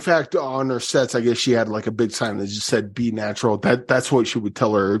and in fact, on her sets, I guess she had like a big sign that just said, be natural. That's what she would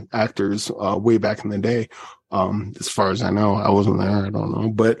tell her actors way back in the day. As far as I know, I wasn't there. I don't know.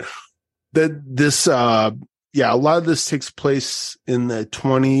 But a lot of this takes place in the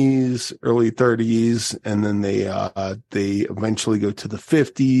 20s, early 30s, and then they eventually go to the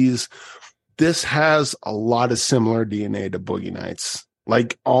 50s. This has a lot of similar DNA to Boogie Nights,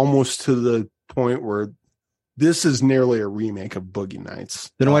 like almost to the point where this is nearly a remake of Boogie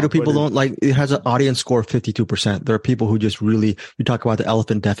Nights. Then why do people don't like it? Has an audience score of 52%. There are people who just really, you talk about the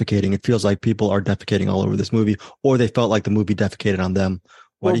elephant defecating. It feels like people are defecating all over this movie, or they felt like the movie defecated on them.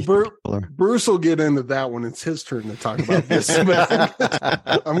 Well, Bruce will get into that when it's his turn to talk about this. I'm going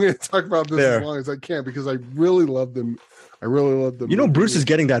to talk about this as long as I can because I really love them. I really love them. You know, Bruce is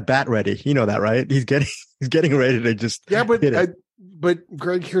getting that bat ready. You know that, right? He's getting ready to just But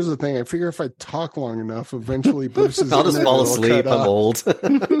Greg, here's the thing. I figure if I talk long enough, eventually Bruce's I'll just fall asleep. I'm old.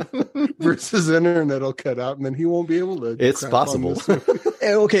 Bruce's internet will cut out, and then he won't be able to. It's possible.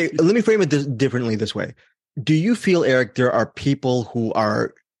 Okay, let me frame it differently this way. Do you feel, Eric, there are people who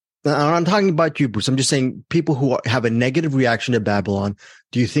are, I'm talking about you, Bruce, I'm just saying people who have a negative reaction to Babylon,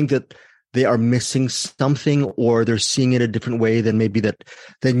 do you think that they are missing something, or they're seeing it a different way than maybe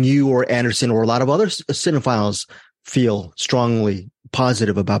than you or Anderson or a lot of other cinephiles feel strongly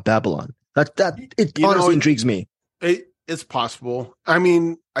positive about Babylon? It honestly intrigues me. It's possible. I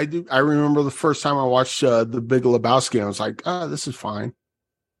mean, I remember the first time I watched The Big Lebowski, I was like, this is fine.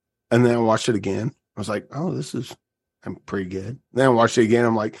 And then I watched it again. I was like, I'm pretty good. Then I watched it again.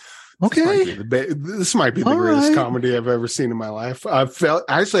 I'm like, okay, this might be the greatest comedy I've ever seen in my life. I felt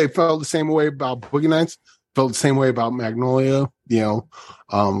the same way about Boogie Nights. Felt the same way about Magnolia. A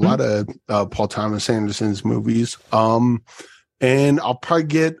lot of Paul Thomas Anderson's movies. And I'll probably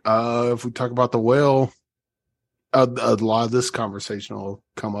get if we talk about The Whale, a lot of this conversation will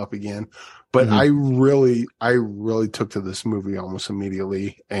come up again. But I really took to this movie almost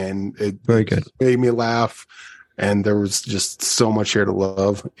immediately, and it made me laugh. And there was just so much here to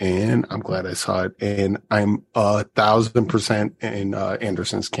love, and I'm glad I saw it. And I'm 1,000% in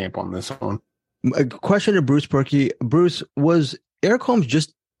Anderson's camp on this one. A question to Bruce Perky. Bruce, was Eric Holmes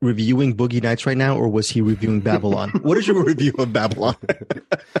just reviewing Boogie Nights right now, or was he reviewing Babylon? What is your review of Babylon?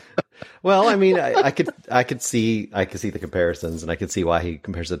 Well, I mean, I could see the comparisons, and I could see why he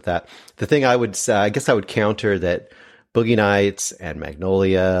compares it to that. The thing I would say, I guess I would counter that Boogie Nights and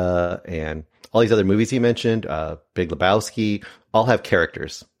Magnolia and all these other movies he mentioned, Big Lebowski, all have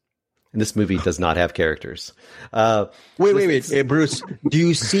characters. And this movie does not have characters. Wait. Hey, Bruce, do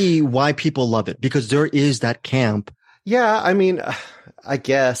you see why people love it? Because there is that camp. Yeah, I mean, I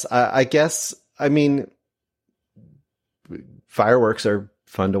guess, I mean, fireworks are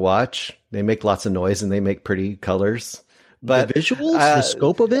fun to watch. They make lots of noise and they make pretty colors. But the visuals, the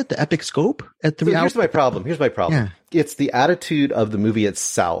scope of it, the epic scope at 3 hours. Here's my problem. Yeah. It's the attitude of the movie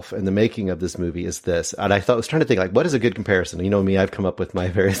itself, and the making of this movie is this. And I was trying to think, like, what is a good comparison? You know me, I've come up with my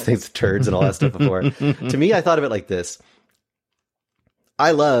various things, turds and all that stuff before. To me, I thought of it like this.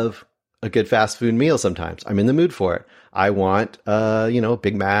 I love a good fast food meal sometimes. I'm in the mood for it. I want,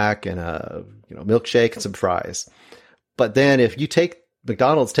 Big Mac and a, milkshake and some fries. But then if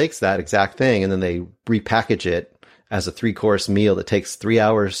McDonald's takes that exact thing and then they repackage it as a 3-course meal that takes 3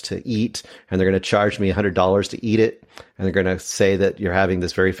 hours to eat, and they're going to charge me $100 to eat it, and they're going to say that you're having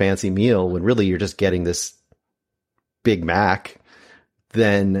this very fancy meal when really you're just getting this Big Mac,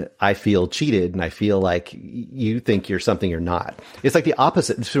 then I feel cheated, and I feel like you think you're something you're not. It's like the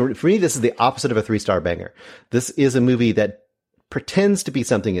opposite. For me, this is the opposite of a 3-star banger. This is a movie that pretends to be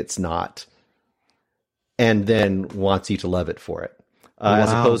something it's not, and then wants you to love it for it,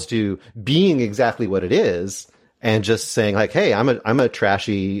 as opposed to being exactly what it is. And just saying like, hey, I'm a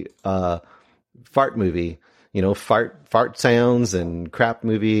trashy fart movie, fart sounds and crap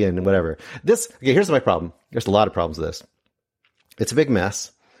movie and whatever. Here's my problem. There's a lot of problems with this. It's a big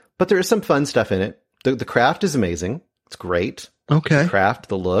mess, but there is some fun stuff in it. The craft is amazing. It's great. Okay. The craft,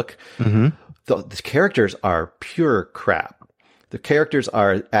 the look. Mm-hmm. The characters are pure crap. The characters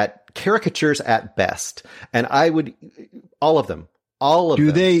are caricatures at best. And all of them.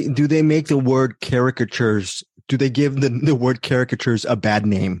 Do they make the word caricatures? Do they give the word caricatures a bad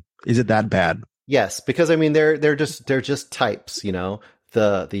name? Is it that bad? Yes, because I mean they're just types,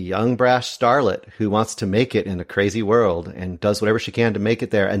 the young brash starlet who wants to make it in a crazy world and does whatever she can to make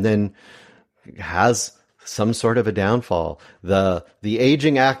it there, and then has some sort of a downfall. The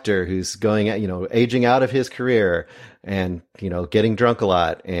aging actor who's going, aging out of his career and, getting drunk a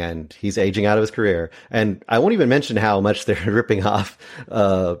lot, and he's aging out of his career. And I won't even mention how much they're ripping off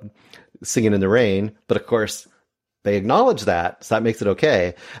Singing in the Rain, but of course they acknowledge that, so that makes it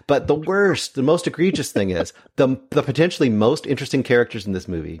okay. But the most egregious thing is the potentially most interesting characters in this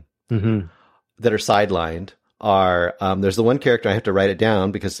movie that are sidelined are, there's the one character, I have to write it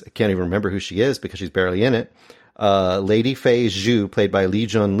down because I can't even remember who she is because she's barely in it. Lady Fei Zhu, played by Lee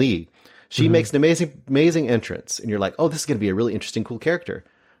Jun Lee. She makes an amazing entrance, and you're like, oh, this is going to be a really interesting, cool character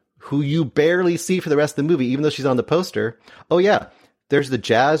who you barely see for the rest of the movie, even though she's on the poster. Oh yeah, there's the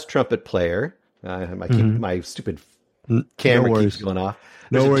jazz trumpet player. My stupid camera keeps going off.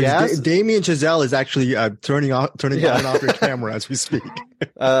 No worries. Damien Chazelle is actually turning on and off your camera as we speak.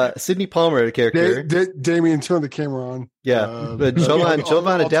 Sidney Palmer, the character. Damien, turn the camera on. Yeah. Jovan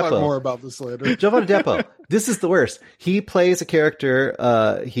I'll Adepo. talk more about this later. Jovan Adepo. This is the worst. He plays a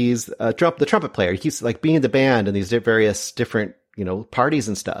character. He's the trumpet player. He's like being in the band and these various different, parties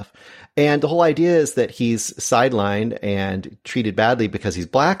and stuff. And the whole idea is that he's sidelined and treated badly because he's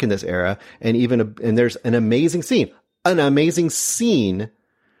black in this era. And there's an amazing scene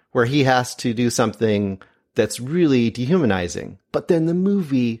where he has to do something that's really dehumanizing. But then the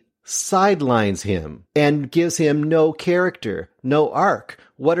movie sidelines him and gives him no character, no arc.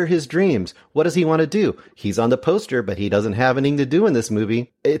 What are his dreams? What does he want to do? He's on the poster, but he doesn't have anything to do in this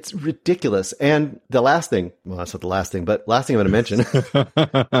movie. It's ridiculous. And the last thing, well, that's not the last thing, but last thing I'm going to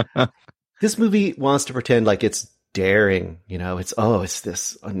mention, this movie wants to pretend like it's daring, it's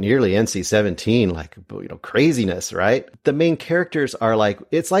this nearly NC-17, like, craziness, right? The main characters are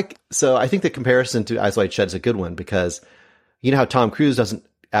so I think the comparison to Eyes Wide Shut is a good one because you know how Tom Cruise doesn't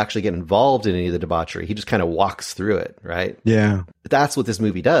actually get involved in any of the debauchery. He just kind of walks through it, right? Yeah. That's what this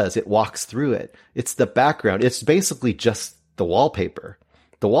movie does. It walks through it. It's the background. It's basically just the wallpaper.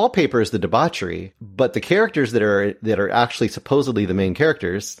 The wallpaper is the debauchery, but the characters that are actually supposedly the main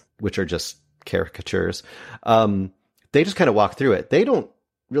characters, which are just caricatures, they just kind of walk through it. They don't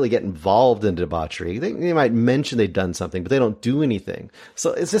really get involved in debauchery. They might mention they've done something, but they don't do anything.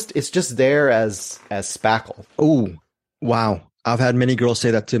 So it's just there as spackle. Oh, wow. I've had many girls say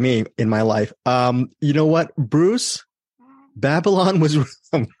that to me in my life. You know what, Bruce? Babylon was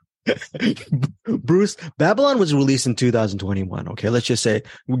Babylon was released in 2021. Okay, let's just say,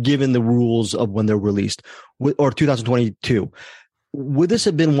 given the rules of when they're released, or 2022. Would this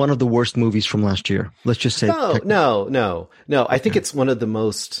have been one of the worst movies from last year? Let's just say. No. I think it's one of the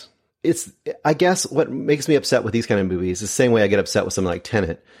most. I guess what makes me upset with these kind of movies, the same way I get upset with something like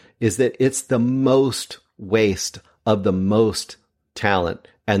Tenet, is that it's the most waste of the most talent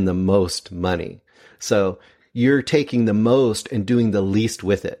and the most money. So you're taking the most and doing the least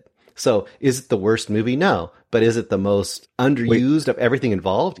with it. So is it the worst movie? No. But is it the most underused of everything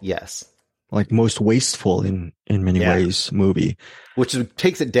involved? Yes. Like most wasteful in many ways movie. Which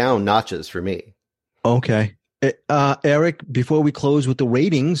takes it down notches for me. Okay. Eric, before we close with the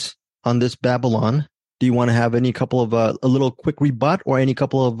ratings on this Babylon, do you want to have any couple of a little quick rebut or any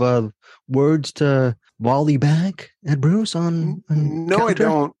couple of words to volley back at Bruce on No, counter? I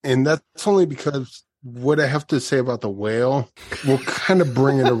don't. And that's only because what I have to say about the whale will kind of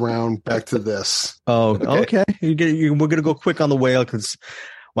bring it around back to this. Oh, okay. We're going to go quick on the whale because,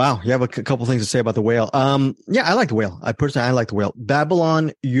 wow, you have a couple things to say about the whale. Yeah, I like the whale. I like the whale.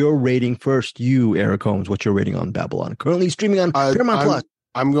 Babylon, your rating first. You, Eric Holmes, what's your rating on Babylon? Currently streaming on Paramount Plus.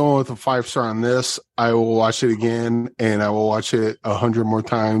 I'm going with a 5-star on this. I will watch it again, and I will watch it 100 more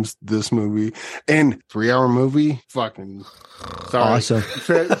times. This movie and 3-hour movie, fucking sorry. Awesome.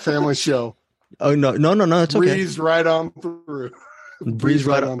 Family show. Oh no! It's okay. Breeze right on through. Breeze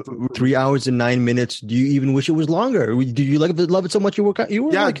right on through. 3 hours and 9 minutes. Do you even wish it was longer? Do you love it so much you were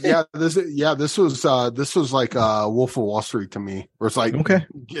like, hey. This was like Wolf of Wall Street to me, where it's like, okay,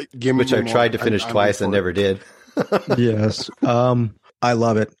 give me which I've tried to finish twice and never did. Yes. I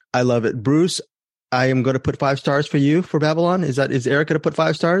love it. Bruce, I am going to put 5 stars for you for Babylon. Is Eric going to put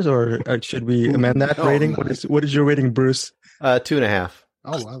 5 stars or should we amend that rating? No. What is your rating, Bruce? 2.5.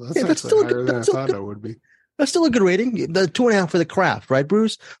 Oh, wow. That's still higher than I thought it would be. That's still a good rating. The 2.5 for The Craft, right,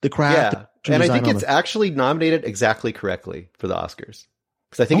 Bruce? The Craft. Yeah. And I think it's actually nominated exactly correctly for the Oscars.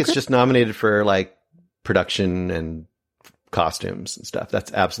 Because I think it's just nominated for like production and costumes and stuff.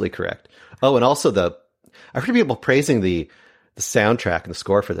 That's absolutely correct. Oh, and also I heard people praising the soundtrack and the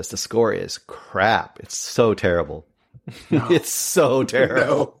score for this. The score is crap. It's so terrible. No. It's so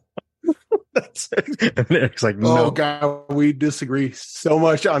terrible. No. And Eric's like, no. Oh God, we disagree so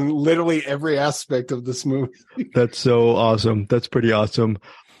much on literally every aspect of this movie. That's so awesome. That's pretty awesome.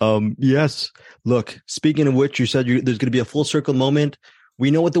 Yes. Look, speaking of which, you said there's going to be a full circle moment. We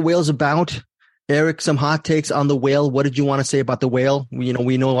know what the whale's about. Eric, some hot takes on the whale. What did you want to say about the whale? We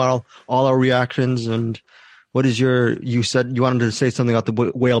know all our reactions. And what is you said you wanted to say something about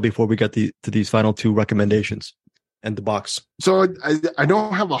the whale before we get to these final 2 recommendations and the box. So I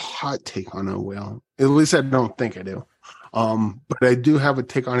don't have a hot take on a whale. At least I don't think I do. But I do have a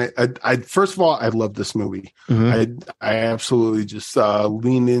take on it. I first of all, I love this movie. Mm-hmm. I absolutely just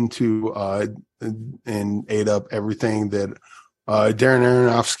leaned into and ate up everything that Darren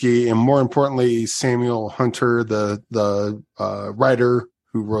Aronofsky and more importantly Samuel Hunter, the writer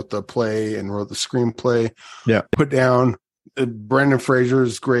who wrote the play and wrote the screenplay, put down. Brendan Fraser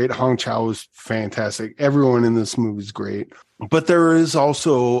is great. Hong Chow is fantastic. Everyone in this movie is great. But there is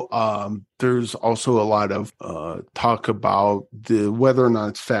also a lot of talk about whether or not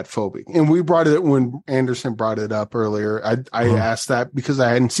it's fat phobic. And we brought it when Anderson brought it up earlier. I asked that because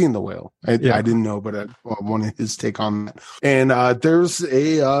I hadn't seen The Whale. I didn't know, but I wanted his take on that. And there's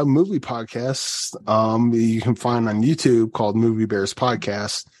a movie podcast you can find on YouTube called Movie Bears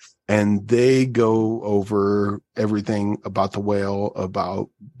Podcast. And they go over everything about the whale, about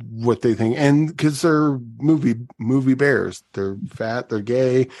what they think. And because they're movie bears, they're fat, they're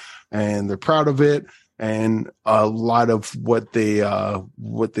gay, and they're proud of it. and a lot of what they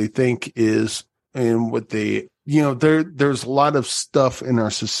think is, and what they, there's a lot of stuff in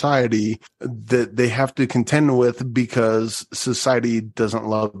our society that they have to contend with because society doesn't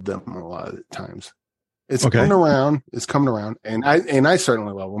love them a lot of the times. It's coming around. And I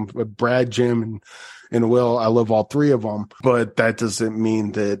certainly love them. But Brad, Jim, and Will, I love all three of them. But that doesn't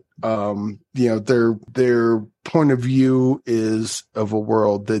mean that, their point of view is of a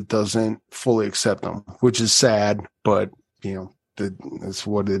world that doesn't fully accept them, which is sad. But, that's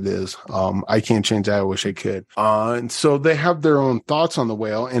what it is. I can't change that. I wish I could. And so they have their own thoughts on the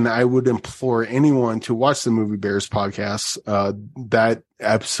whale. And I would implore anyone to watch the Movie Bears podcast, that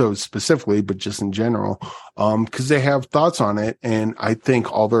episode specifically, but just in general, because they have thoughts on it. And I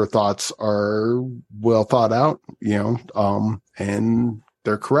think all their thoughts are well thought out, and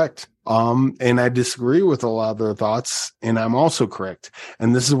they're correct. And I disagree with a lot of their thoughts, and I'm also correct.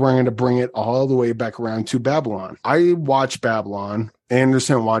 And this is where I'm going to bring it all the way back around to Babylon. I watch Babylon.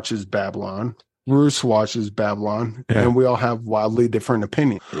 Anderson watches Babylon. Bruce watches Babylon, and we all have wildly different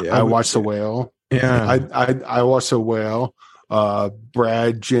opinions. Yeah, I watched The Whale. Yeah, I watched The Whale.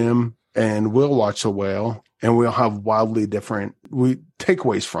 Brad, Jim, and Will watch The Whale, and we all have wildly different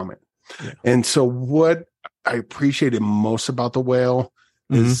takeaways from it. Yeah. And so what I appreciated most about The Whale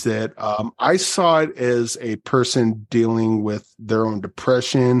is that I saw it as a person dealing with their own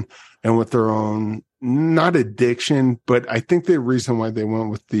depression and with their own, not addiction, but I think the reason why they went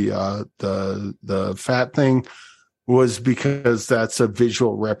with the fat thing was because that's a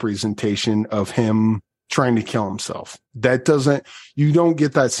visual representation of him trying to kill himself. You don't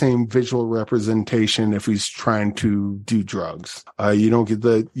get that same visual representation if he's trying to do drugs. You don't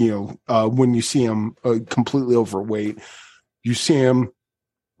get when you see him completely overweight, you see him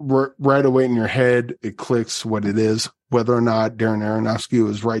right away in your head, it clicks what it is. Whether or not Darren Aronofsky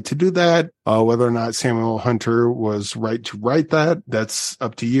was right to do that, whether or not Samuel Hunter was right to write that, that's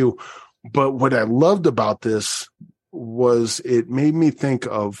up to you. But what I loved about this was it made me think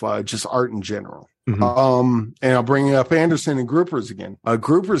of just art in general. And I'll bring up Anderson and Groupers again.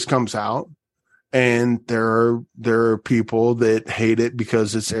 Groupers comes out, and there are people that hate it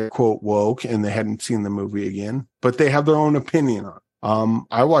because it's quote woke and they hadn't seen the movie again, but they have their own opinion on it.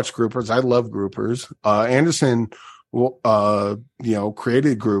 I watch Groupers. I love Groupers. Anderson,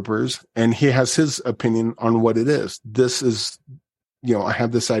 created Groupers, and he has his opinion on what it is. This is, I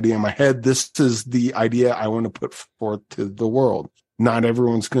have this idea in my head. This is the idea I want to put forth to the world. Not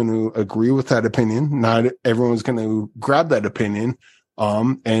everyone's going to agree with that opinion. Not everyone's going to grab that opinion.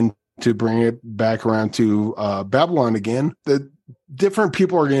 And to bring it back around to Babylon again, different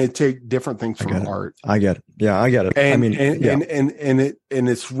people are going to take different things from art. I get it. Yeah, I get it. And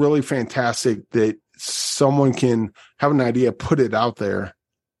it's really fantastic that someone can have an idea, put it out there,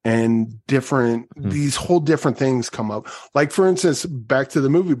 and these whole different things come up. Like, for instance, back to the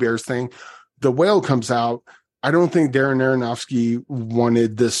Movie Bears thing, The Whale comes out. I don't think Darren Aronofsky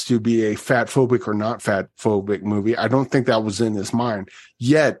wanted this to be a fat-phobic or not fat-phobic movie. I don't think that was in his mind.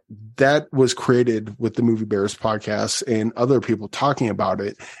 Yet that was created with the Movie Bears podcast and other people talking about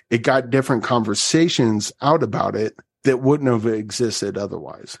it. It got different conversations out about it that wouldn't have existed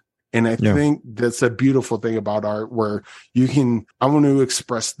otherwise. And I think that's a beautiful thing about art, where I want to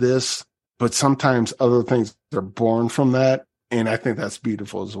express this, but sometimes other things are born from that. And I think that's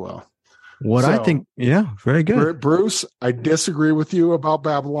beautiful as well. I think, very good. Bruce, I disagree with you about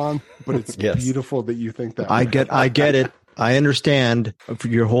Babylon, but it's beautiful that you think that. I get it. I understand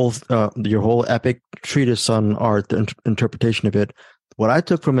your whole epic treatise on art, the interpretation of it. What I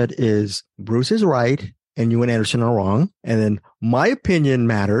took from it is Bruce is right and you and Anderson are wrong. And then my opinion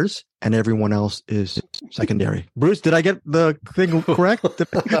matters and everyone else is secondary. Bruce, did I get the thing correct? Did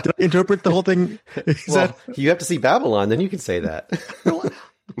I interpret the whole thing? You have to see Babylon, then you can say that.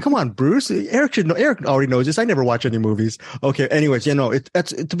 Come on, Bruce. Eric should know. Eric already knows this. I never watch any movies. Okay. Anyways,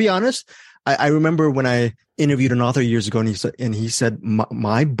 to be honest, I remember when I interviewed an author years ago, and he said,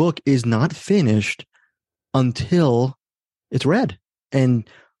 my book is not finished until it's read. And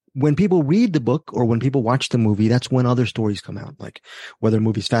when people read the book or when people watch the movie, that's when other stories come out, like whether the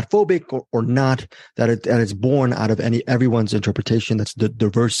movie's fatphobic or not, that it's born out of everyone's interpretation. That's the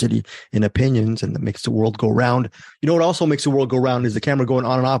diversity in opinions, and that makes the world go round. You know what also makes the world go round is the camera going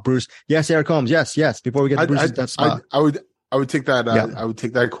on and off, Bruce. Yes, Eric Holmes. Yes. Before we get to Bruce's that spot. I would take that. I would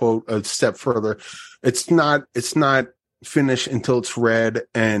take that quote a step further. It's not finished until it's read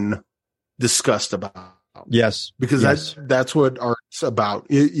and discussed about. Yes, because that's what art's about.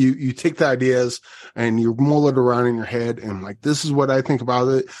 You take the ideas and you mull it around in your head, and like, this is what I think about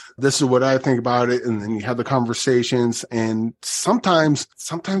it. This is what I think about it, and then you have the conversations. And sometimes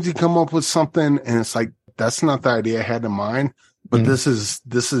you come up with something, and it's like, that's not the idea I had in mind. But this is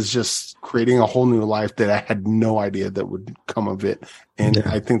just creating a whole new life that I had no idea that would come of it. And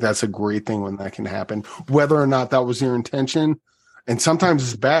I think that's a great thing when that can happen, whether or not that was your intention. And sometimes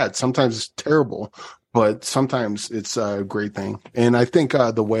it's bad, sometimes it's terrible, but sometimes it's a great thing. And I think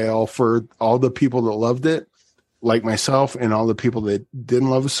The Whale, for all the people that loved it, like myself, and all the people that didn't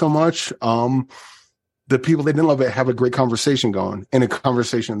love it so much, the people that didn't love it have a great conversation going, and a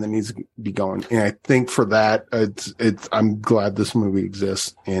conversation that needs to be going. And I think for that, I'm glad this movie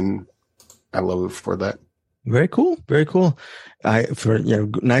exists, and I love it for that. Very cool. Very cool.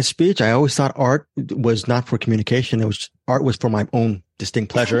 Nice speech. I always thought art was not for communication. Art was for my own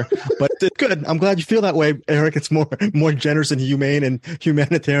distinct pleasure, but it's good. I'm glad you feel that way, Eric. It's more generous and humane and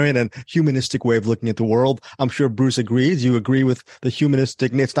humanitarian and humanistic way of looking at the world. I'm sure Bruce agrees. You agree with the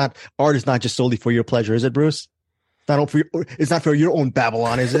humanistic. Art is not just solely for your pleasure, is it, Bruce? It's not for your own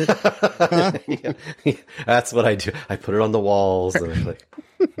Babylon, is it? Huh? Yeah. That's what I do. I put it on the walls and I'm like,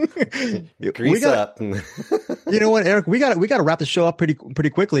 grease up. You know what, Eric? We got to wrap the show up pretty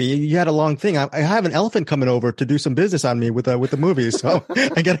quickly. You had a long thing. I have an elephant coming over to do some business on me with the movies, so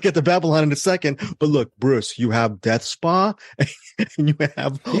I got to get to Babylon in a second. But look, Bruce, you have Death Spa, and you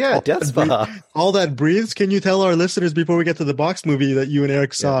have Death Spa. All That Breathes. Can you tell our listeners before we get to the box movie that you and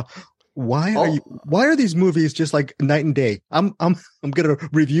Eric saw? Why are these movies just like night and day? I'm going to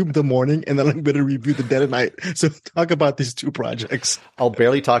review the morning, and then I'm going to review the dead at night. So talk about these two projects. I'll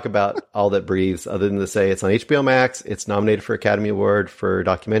barely talk about All That Breathes other than to say it's on HBO Max. It's nominated for Academy Award for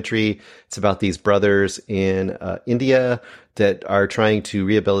documentary. It's about these brothers in India that are trying to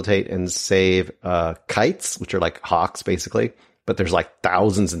rehabilitate and save kites, which are like hawks basically. But there's like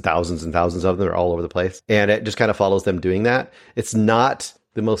thousands and thousands and thousands of them. They're all over the place. And it just kind of follows them doing that. It's not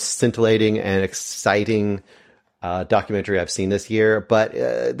the most scintillating and exciting documentary I've seen this year, but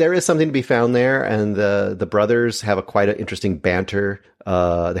there is something to be found there. And the brothers have quite an interesting banter. They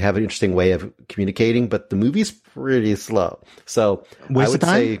have an interesting way of communicating, but the movie's pretty slow. So I would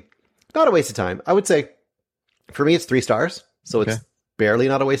say not a waste of time. I would say for me, it's 3 stars. So it's barely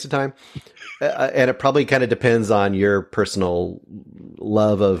not a waste of time. And it probably kind of depends on your personal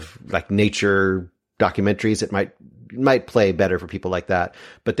love of like nature documentaries. It might play better for people like that,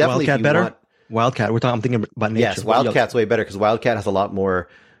 but definitely Wildcat better. Wildcat. I'm thinking about nature. Yes, Wildcat's way better because Wildcat has a lot more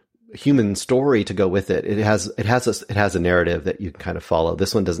human story to go with it. It has a narrative that you can kind of follow.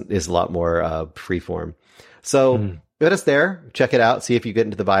 This one is a lot more freeform. So But it's there. Check it out. See if you get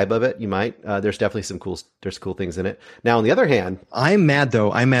into the vibe of it. You might. There's definitely there's cool things in it. Now, on the other hand, I'm mad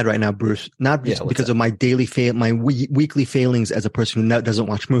right now, Bruce. Not just because of my weekly failings as a person who doesn't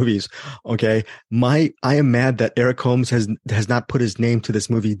watch movies. Okay, I am mad that Eric Holmes has not put his name to this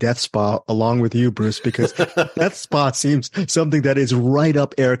movie Death Spa along with you, Bruce, because Death Spa seems something that is right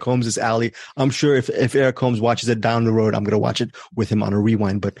up Eric Holmes's alley. I'm sure if Eric Holmes watches it down the road, I'm going to watch it with him on a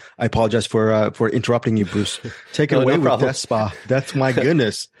rewind. But I apologize for interrupting you, Bruce. Take it away. With Death Spa. That's my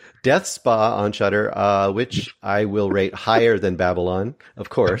goodness. Death Spa on Shudder, which I will rate higher than Babylon, of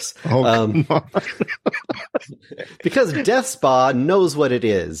course. Because Death Spa knows what it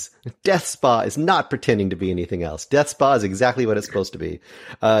is. Death Spa is not pretending to be anything else. Death Spa is exactly what it's supposed to be.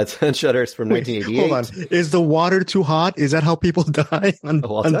 It's on Shudder. It's from 1988. Hold on. Is the water too hot? Is that how people die on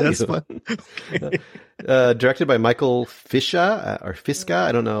Death Spa? Directed by Michael Fiska.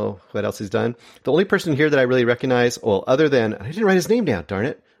 I don't know what else he's done. The only person here that I really recognize, other than I didn't write his name down. Darn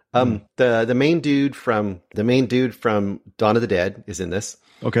it. The main dude from Dawn of the Dead is in this.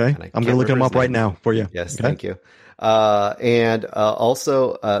 Okay, I'm going to look him up right now for you. Yes, okay. Thank you. And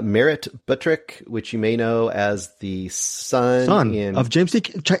also Merritt Buttrick, which you may know as the son of James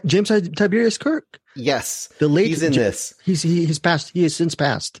Tiberius Kirk. Yes, he's in this. He has since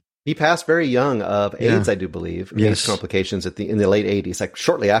passed. He passed very young of AIDS, I do believe. Yes. AIDS complications in the late 80s, like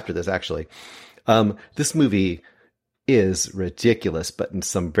shortly after this, actually. This movie is ridiculous, but in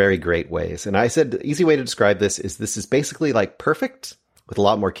some very great ways. And I said the easy way to describe this is basically like Perfect with a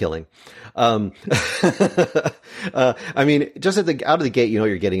lot more killing. I mean, just out of the gate, you know what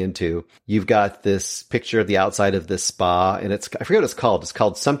you're getting into. You've got this picture of the outside of this spa, and I forget what it's called. It's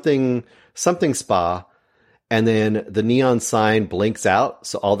called something Spa. And then the neon sign blinks out.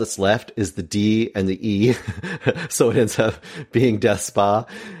 So all that's left is the D and the E. So it ends up being Death Spa,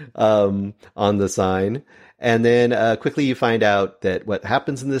 on the sign. And then, quickly you find out that what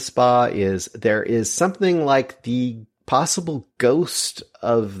happens in this spa is there is something like the possible ghost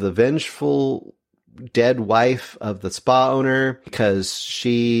of the vengeful dead wife of the spa owner because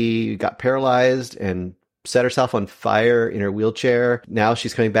she got paralyzed and set herself on fire in her wheelchair. Now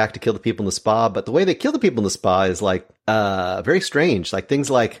she's coming back to kill the people in the spa. But the way they kill the people in the spa is like very strange. Like things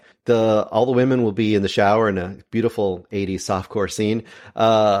like all the women will be in the shower in a beautiful 80s softcore scene.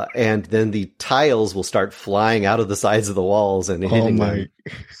 And then the tiles will start flying out of the sides of the walls and hitting them.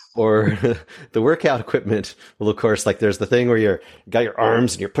 Or the workout equipment will, of course, like there's the thing where you got your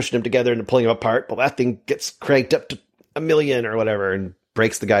arms and you're pushing them together and pulling them apart. Well, that thing gets cranked up to 1,000,000 or whatever and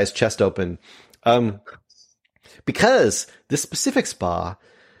breaks the guy's chest open. Because this specific spa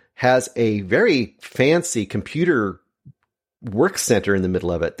has a very fancy computer work center in the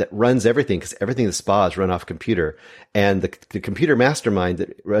middle of it that runs everything, because everything in the spa is run off computer. And the computer mastermind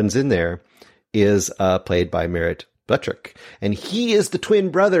that runs in there is played by Merritt Buttrick. And he is the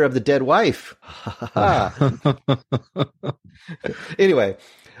twin brother of the dead wife. Anyway.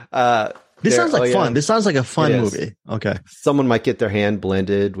 This sounds like fun. This sounds like a fun movie. Okay. Someone might get their hand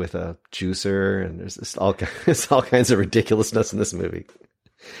blended with a juicer, and there's all kinds of ridiculousness in this movie.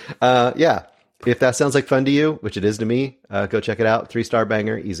 Yeah. If that sounds like fun to you, which it is to me, go check it out. 3-star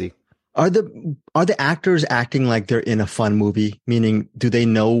banger, easy. Are the actors acting like they're in a fun movie? Meaning, do they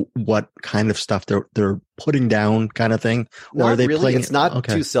know what kind of stuff they're putting down, kind of thing? Or Not are they really. playing? It's not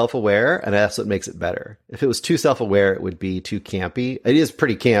too self-aware, and that's what makes it better. If it was too self-aware, it would be too campy. It is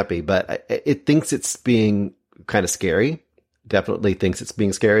pretty campy, but it thinks it's being kind of scary. Definitely thinks it's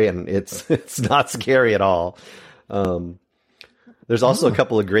being scary, and it's not scary at all. There's also a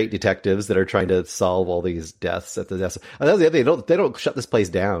couple of great detectives that are trying to solve all these deaths at the desk. And that's the other thing. They don't shut this place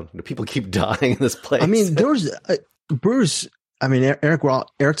down. People keep dying in this place. I mean, there's Bruce. I mean,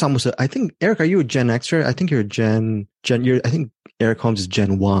 Eric's almost. I think Eric, are you a Gen Xer? I think you're a Gen. I think Eric Holmes is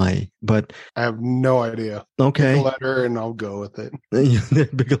Gen Y, but I have no idea. Okay, pick a letter and I'll go with it.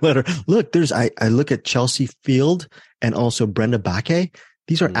 Pick a letter. Look, I look at Chelsea Field and also Brenda Bakke.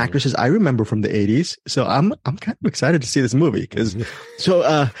 These are actresses I remember from the 80s. So I'm kind of excited to see this movie because it's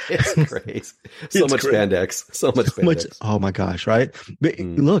great. So much spandex. So much spandex. Oh my gosh, right? But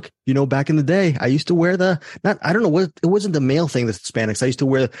look, back in the day, I used to wear I don't know what, it wasn't the male thing that's spandex. I used to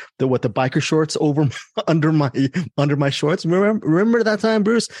wear the biker shorts over under my shorts. Remember that time,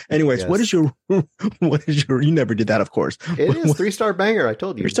 Bruce? Anyways, yes. You never did that, of course. It is 3-star banger. I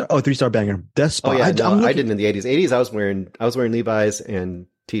told you. 3-star banger. That's spot. Oh yeah, I didn't in the 80s. 80s, I was wearing Levi's and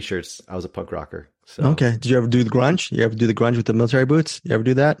T-shirts. I was a punk rocker. So. Okay. Did you ever do the grunge? You ever do the grunge with the military boots? You ever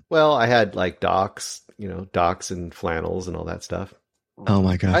do that? Well, I had like docks and flannels and all that stuff. Oh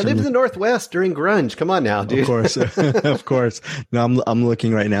my gosh! I lived in the Northwest during grunge. Come on now, dude. Of course, of course. Now I'm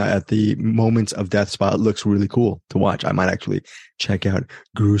looking right now at the Moments of Death spot. It looks really cool to watch. I might actually check out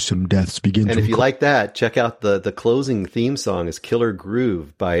Gruesome Deaths Begin. And if you like that, check out the closing theme song is "Killer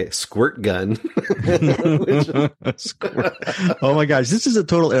Groove" by Squirt Gun. Oh my gosh, this is a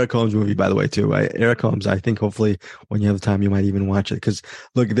total Eric Holmes movie, by the way, too. Eric Holmes. I think hopefully when you have the time, you might even watch it because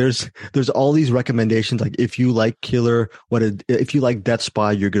look, there's all these recommendations. Like if you like if you like Death Spa,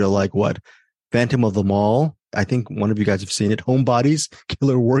 you're gonna like what? Phantom of the Mall. I think one of you guys have seen it. Homebodies,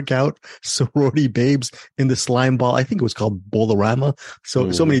 Killer Workout, Sorority Babes in the Slime Ball. I think it was called Bolorama. So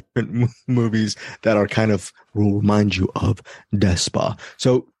many different movies that are kind of will remind you of Death Spa.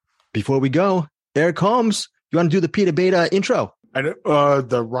 So before we go, Eric Holmes, you want to do the Pita Beta intro?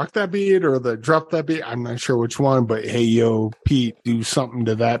 The rock that beat or the drop that beat? I'm not sure which one, but hey, yo, Pete, do something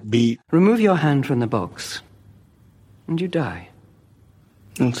to that beat. Remove your hand from the box, and you die.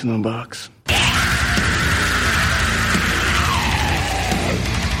 What's in the box?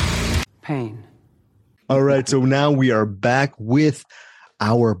 Pain. All right, so now we are back with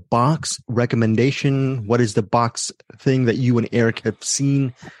our box recommendation. What is the box thing that you and Eric have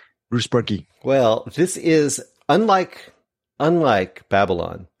seen? Bruce Berkey. Well, this is unlike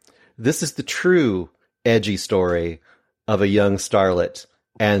Babylon. This is the true edgy story of a young starlet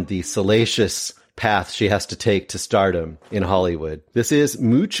and the salacious path she has to take to stardom in Hollywood. This is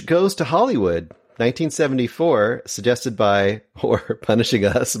Mooch Goes to Hollywood, 1974, suggested by, or punishing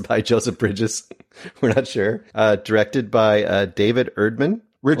us, by Joseph Bridges. We're not sure. Directed by David Erdman.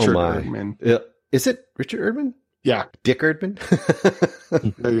 Richard Erdman. Is it Richard Erdman? Yeah. Dick Erdman?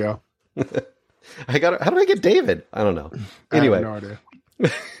 There you go. How do I get David? I don't know. Anyway. I have no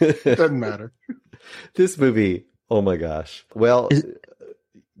idea. Doesn't matter. This movie, oh my gosh. Well,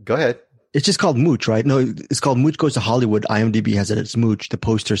 go ahead. It's just called Mooch, right? No, it's called Mooch Goes to Hollywood. IMDb has it as Mooch. The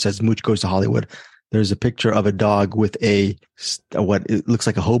poster says Mooch Goes to Hollywood. there's a picture of a dog with what it looks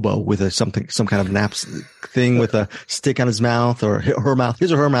like a hobo with some kind of naps thing with a stick on his mouth or her mouth,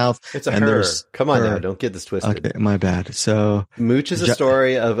 his or her mouth. It's a her. Come on now, don't get this twisted. Okay, my bad. So Mooch is a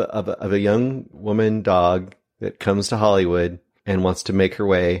story of a young woman dog that comes to Hollywood and wants to make her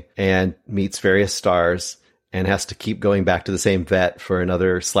way and meets various stars and has to keep going back to the same vet for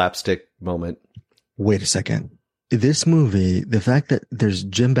another slapstick moment. Wait a second. This movie, the fact that there's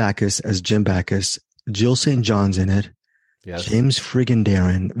Jim Backus as Jim Backus, Jill St. John's in it, yes. James friggin'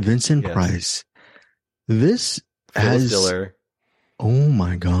 Darren, Vincent Price. This Phyllis Diller. Oh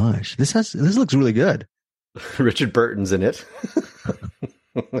my gosh. This looks really good. Richard Burton's in it.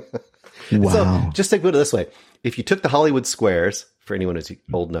 Wow. So just think about it this way. If you took the Hollywood Squares, for anyone who's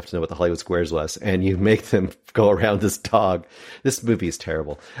old enough to know what the Hollywood Squares was, and you make them go around this dog, this movie is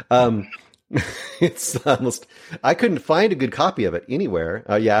terrible. It's almost, I couldn't find a good copy of it anywhere.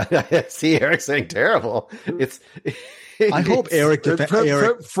 Yeah, I see Eric saying terrible. I hope Eric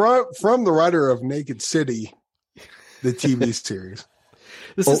from the writer of Naked City, the TV series.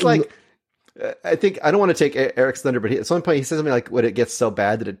 This is like, I think, I don't want to take Eric's thunder, but at some point he says something like, when it gets so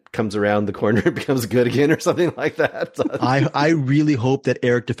bad that it comes around the corner and becomes good again or something like that. I really hope that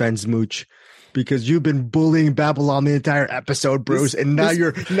Eric defends Mooch, because you've been bullying Babylon the entire episode, Bruce, and now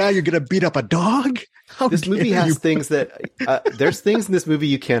you're gonna beat up a dog. This movie has things that there's things in this movie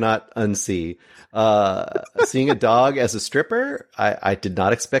you cannot unsee. Seeing a dog as a stripper, I did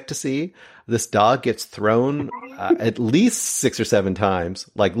not expect to see. This dog gets thrown at least 6 or 7 times,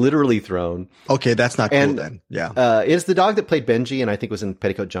 like literally thrown. Okay, that's not cool then. Yeah, it's the dog that played Benji, and I think was in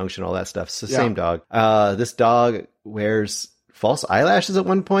Petticoat Junction, all that stuff. It's the same dog. This dog wears false eyelashes at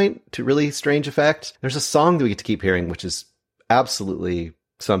one point to really strange effect. There's a song that we get to keep hearing, which is absolutely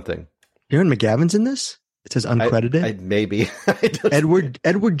something. Aaron McGavin's in this? It says uncredited. Maybe.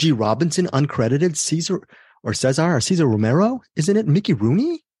 Edward G. Robinson, uncredited. Cesar Romero, isn't it? Mickey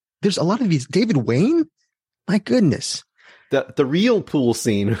Rooney? There's a lot of these. David Wayne? My goodness. The real pool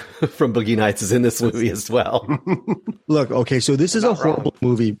scene from Boogie Nights is in this movie as well. Look, okay, so this is a horrible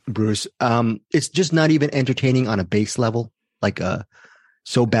movie, Bruce. It's just not even entertaining on a base level. Like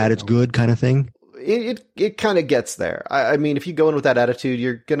so bad it's good kind of thing. It kind of gets there. I mean, if you go in with that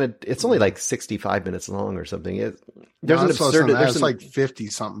attitude, it's only like 65 minutes long or something. There's an absurdity. There's like 50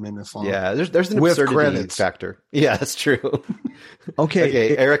 something minutes long. Yeah, there's an absurdity factor. Yeah, that's true.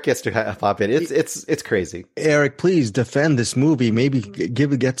 Okay, Eric gets to pop in. It's crazy. Eric, please defend this movie. Maybe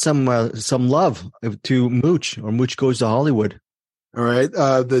get some love to Mooch, or Mooch Goes to Hollywood. All right.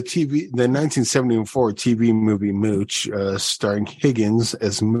 The 1974 TV movie Mooch, starring Higgins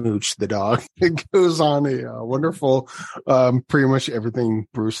as Mooch, the dog. It goes on a wonderful, pretty much everything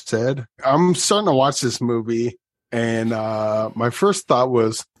Bruce said. I'm starting to watch this movie, and my first thought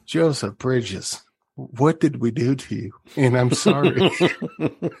was, Joseph Bridges, what did we do to you? And I'm sorry. I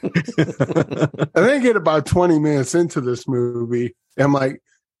think at about 20 minutes into this movie, I'm like,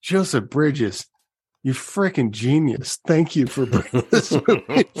 Joseph Bridges, you freaking genius. Thank you for bringing this movie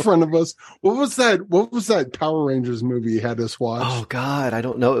in front of us. What was that Power Rangers movie you had us watch? Oh God, I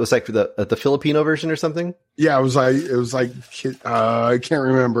don't know. It was like the Filipino version or something. Yeah, it was like I can't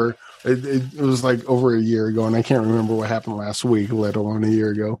remember. It was like over a year ago, and I can't remember what happened last week, let alone a year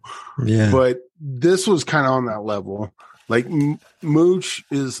ago. Yeah. But this was kind of on that level. Like Mooch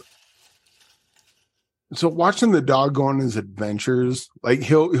is. So watching the dog go on his adventures, like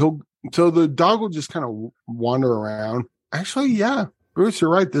so the dog will just kind of wander around. Actually, yeah, Bruce,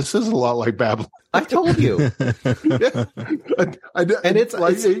 you're right. This is a lot like Babylon. I told you. And it's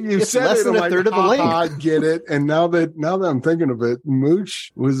like you said less than a third of the length. I get it. And now that I'm thinking of it,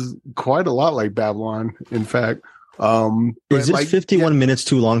 Mooch was quite a lot like Babylon. In fact, is this 51 minutes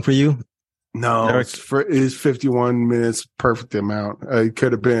too long for you? No, it is 51 minutes, perfect amount. It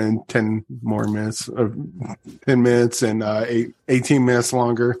could have been 10 more minutes, 10 minutes and 18 minutes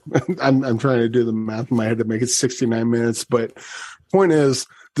longer. I'm trying to do the math in my head to make it 69 minutes. But point is,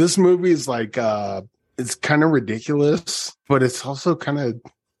 this movie is like, it's kind of ridiculous, but it's also kind of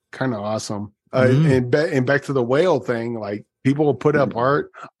awesome. And back to the whale thing, like, people put up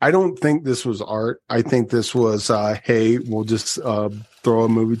art. I don't think this was art. I think this was, hey, we'll just throw a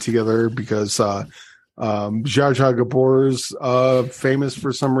movie together because Zsa Zsa Gabor's famous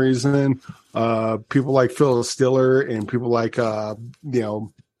for some reason. People like Phyllis Diller and people like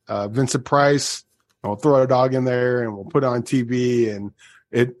Vincent Price. We'll throw a dog in there and we'll put it on TV. And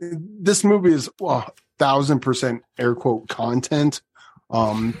this movie is 1,000% air quote content.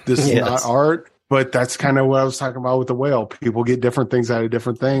 This is not art. But that's kind of what I was talking about with the whale. People get different things out of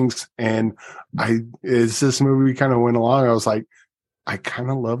different things. And as this movie kind of went along, I was like, I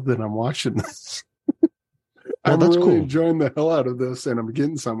kind of love that I'm watching this. Well, I'm that's really cool. enjoying the hell out of this, and I'm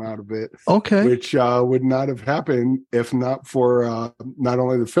getting some out of it. Okay. Which would not have happened if not for not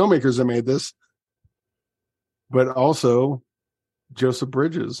only the filmmakers that made this, but also Joseph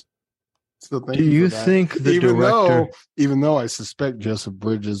Bridges. So thank Do you for that. think the director... Even though I suspect Joseph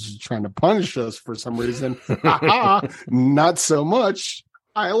Bridges is trying to punish us for some reason, not so much.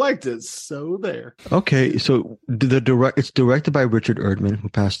 I liked it. So there. Okay, so it's directed by Richard Erdman, who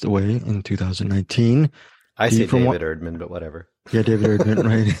passed away in 2019. I say David Erdman, but whatever. Yeah, David Erdman,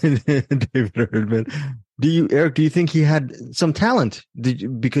 right? David Erdman. Eric, do you think he had some talent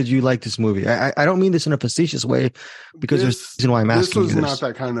because you like this movie? I don't mean this in a facetious way, because there's a reason why I'm asking you this. This was not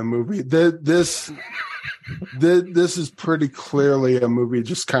that kind of movie. This is pretty clearly a movie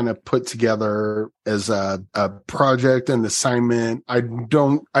just kind of put together as a project and assignment. I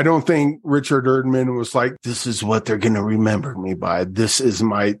don't think Richard Erdman was like, this is what they're going to remember me by. This is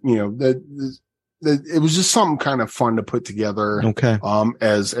my, it was just something kind of fun to put together. Okay.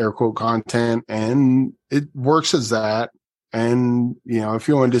 As air quote content, and it works as that. And, if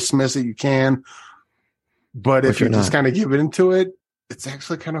you want to dismiss it, you can, but if you just kind of give it into it, it's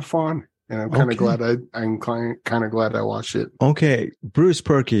actually kind of fun. And I'm kind of glad I watched it. Okay. Bruce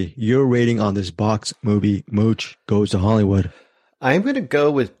Perky, your rating on this box movie, Mooch Goes to Hollywood. I'm going to go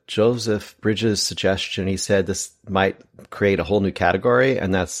with Joseph Bridges' suggestion. He said this might create a whole new category,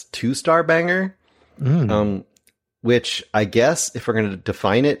 and that's 2-star banger. Which I guess if we're going to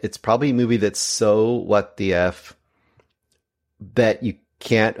define it, it's probably a movie that's so what the F that you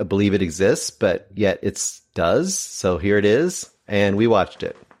can't believe it exists, but yet it does. So here it is. And we watched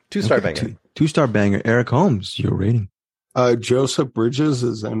it. 2-star banger. 2-star banger. Eric Holmes, your rating. Joseph Bridges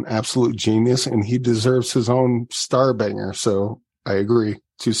is an absolute genius, and he deserves his own star banger. So I agree.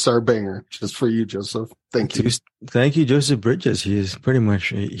 2-star banger just for you, Joseph. Thank you. Thank you, Joseph Bridges.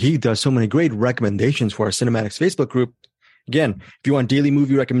 He does so many great recommendations for our Cinematics Facebook group. Again, if you want daily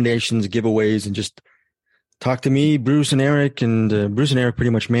movie recommendations, giveaways, and just talk to me, Bruce and Eric, and Bruce and Eric pretty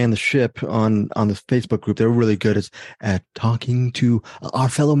much man the ship on the Facebook group. They're really good at talking to our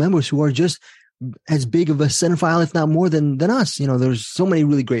fellow members who are just as big of a cinephile, if not more than us. There's so many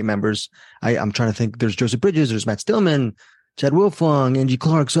really great members. I'm trying to think. There's Joseph Bridges, there's Matt Stillman, Chad Wilfong, Angie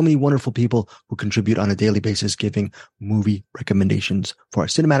Clark, so many wonderful people who contribute on a daily basis, giving movie recommendations for our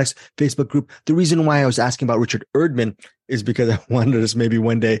Cinematics Facebook group. The reason why I was asking about Richard Erdman is because I wanted us maybe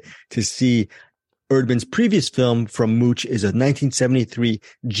one day to see Erdman's previous film from Mooch is a 1973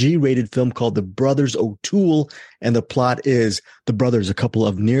 G-rated film called The Brothers O'Toole, and the plot is the brothers, a couple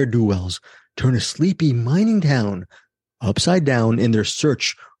of ne'er-do-wells, turn a sleepy mining town upside down in their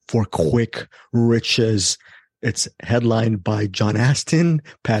search for quick riches. It's headlined by John Astin,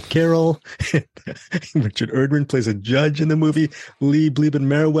 Pat Carroll. Richard Erdman plays a judge in the movie. Lee Bleeben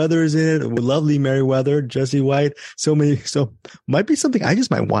Merriweather is in it. Lovely Merriweather, Jesse White. So might be something I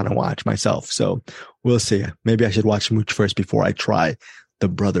just might want to watch myself. So we'll see. Maybe I should watch Mooch first before I try The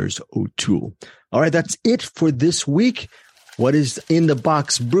Brothers O'Toole. All right, that's it for this week. What is in the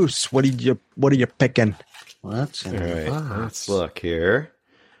box, Bruce? What are you picking? What's in the box? Let's look here.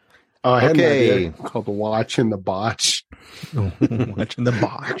 Oh, I had an idea called the Watch and the Botch. Watching the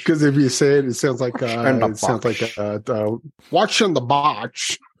Botch. Because if you say it, it sounds like watching the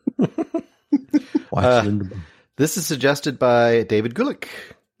Botch. This is suggested by David Gulick.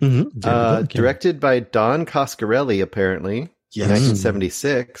 Mm-hmm. Directed by Don Coscarelli, apparently. Yes.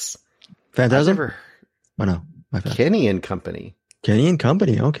 1976. Phantasm? Kenny and Company. Kenny and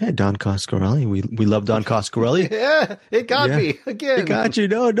Company. Okay, Don Coscarelli. We love Don Coscarelli. Yeah, it got me again. It got you.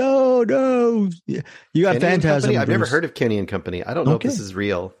 No. Yeah. You got Kenny Phantasm. I've never heard of Kenny and Company. I don't know if this is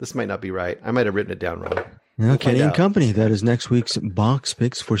real. This might not be right. I might have written it down wrong. No, Kenny and Company. That is next week's box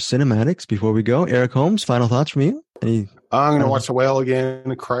picks for Cinematics. Before we go, Eric Holmes, final thoughts from you? I'm going to watch The Whale again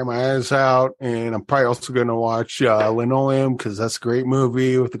and cry my eyes out. And I'm probably also going to watch Linoleum, because that's a great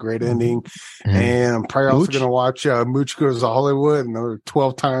movie with a great ending. And I'm probably also going to watch Mooch Goes to Hollywood another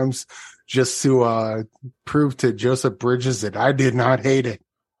 12 times just to prove to Joseph Bridges that I did not hate it.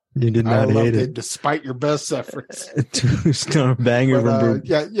 You did not hate it. Despite your best efforts. 2-star banger from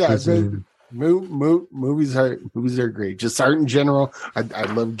Bruce. Movies are great. Just art in general. I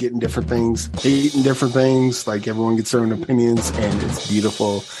love getting different things, hating different things. Like, everyone gets their own opinions, and it's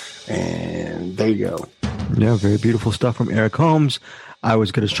beautiful. And there you go. Yeah, very beautiful stuff from Eric Holmes. I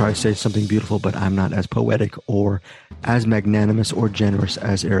was going to try to say something beautiful, but I'm not as poetic or as magnanimous or generous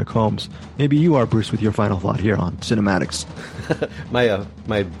as Eric Holmes. Maybe you are, Bruce, with your final thought here on Cinematics.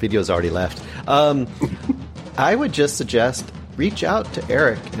 My video's already left. I would just suggest reach out to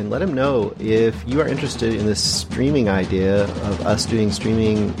Eric and let him know if you are interested in this streaming idea of us doing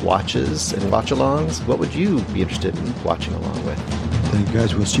streaming watches and watch-alongs. What would you be interested in watching along with? Thank you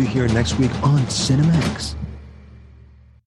guys. We'll see you here next week on Cinemax.